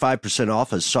 75%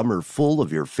 off a summer full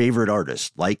of your favorite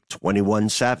artists, like 21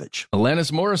 Savage,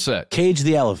 Alanis Morissette, Cage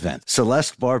the Elephant,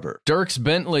 Celeste Barber, Dierks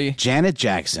Bentley, Janet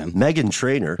Jackson, Meghan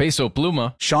Trainor, Peso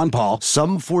Pluma, Sean Paul,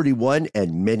 Sum 41,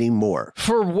 and many more.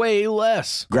 For way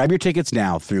less. Grab your tickets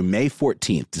now through May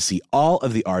 14th to see all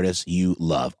of the artists you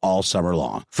love all summer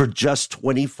long. For just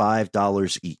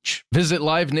 $25 each. Visit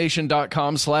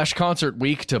livenation.com/Concert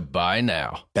Week to buy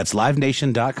now. That's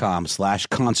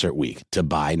livenation.com/Concert Week to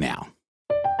buy now.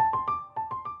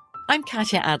 I'm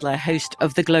Katya Adler, host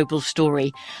of The Global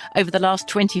Story. Over the last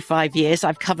 25 years,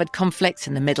 I've covered conflicts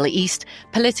in the Middle East,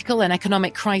 political and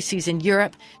economic crises in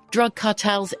Europe, drug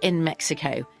cartels in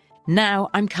Mexico. Now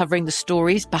I'm covering the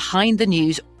stories behind the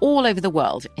news all over the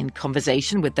world in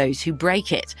conversation with those who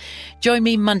break it. Join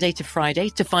me Monday to Friday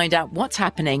to find out what's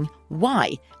happening,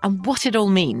 why, and what it all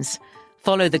means.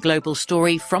 Follow The Global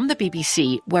Story from the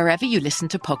BBC wherever you listen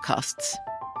to podcasts.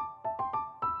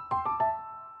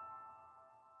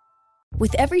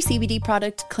 With every CBD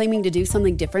product claiming to do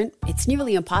something different, it's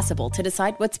nearly impossible to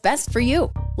decide what's best for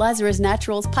you. Lazarus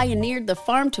Naturals pioneered the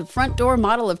farm-to-front-door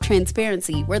model of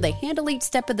transparency, where they handle each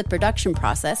step of the production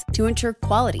process to ensure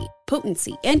quality,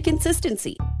 potency, and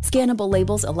consistency. Scannable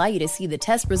labels allow you to see the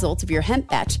test results of your hemp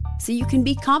batch, so you can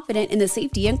be confident in the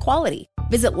safety and quality.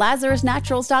 Visit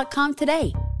LazarusNaturals.com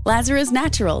today. Lazarus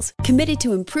Naturals, committed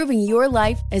to improving your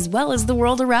life as well as the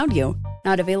world around you.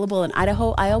 Not available in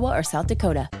Idaho, Iowa, or South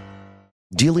Dakota.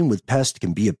 Dealing with pests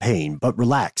can be a pain, but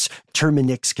relax.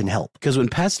 Terminix can help. Because when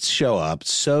pests show up,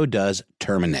 so does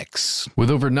Terminix. With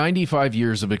over 95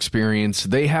 years of experience,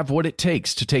 they have what it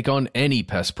takes to take on any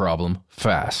pest problem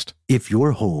fast. If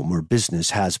your home or business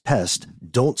has pests,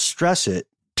 don't stress it.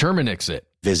 Terminix it.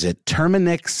 Visit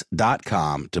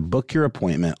Terminix.com to book your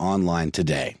appointment online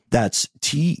today. That's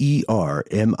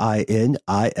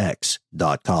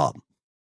TERMINIX.com.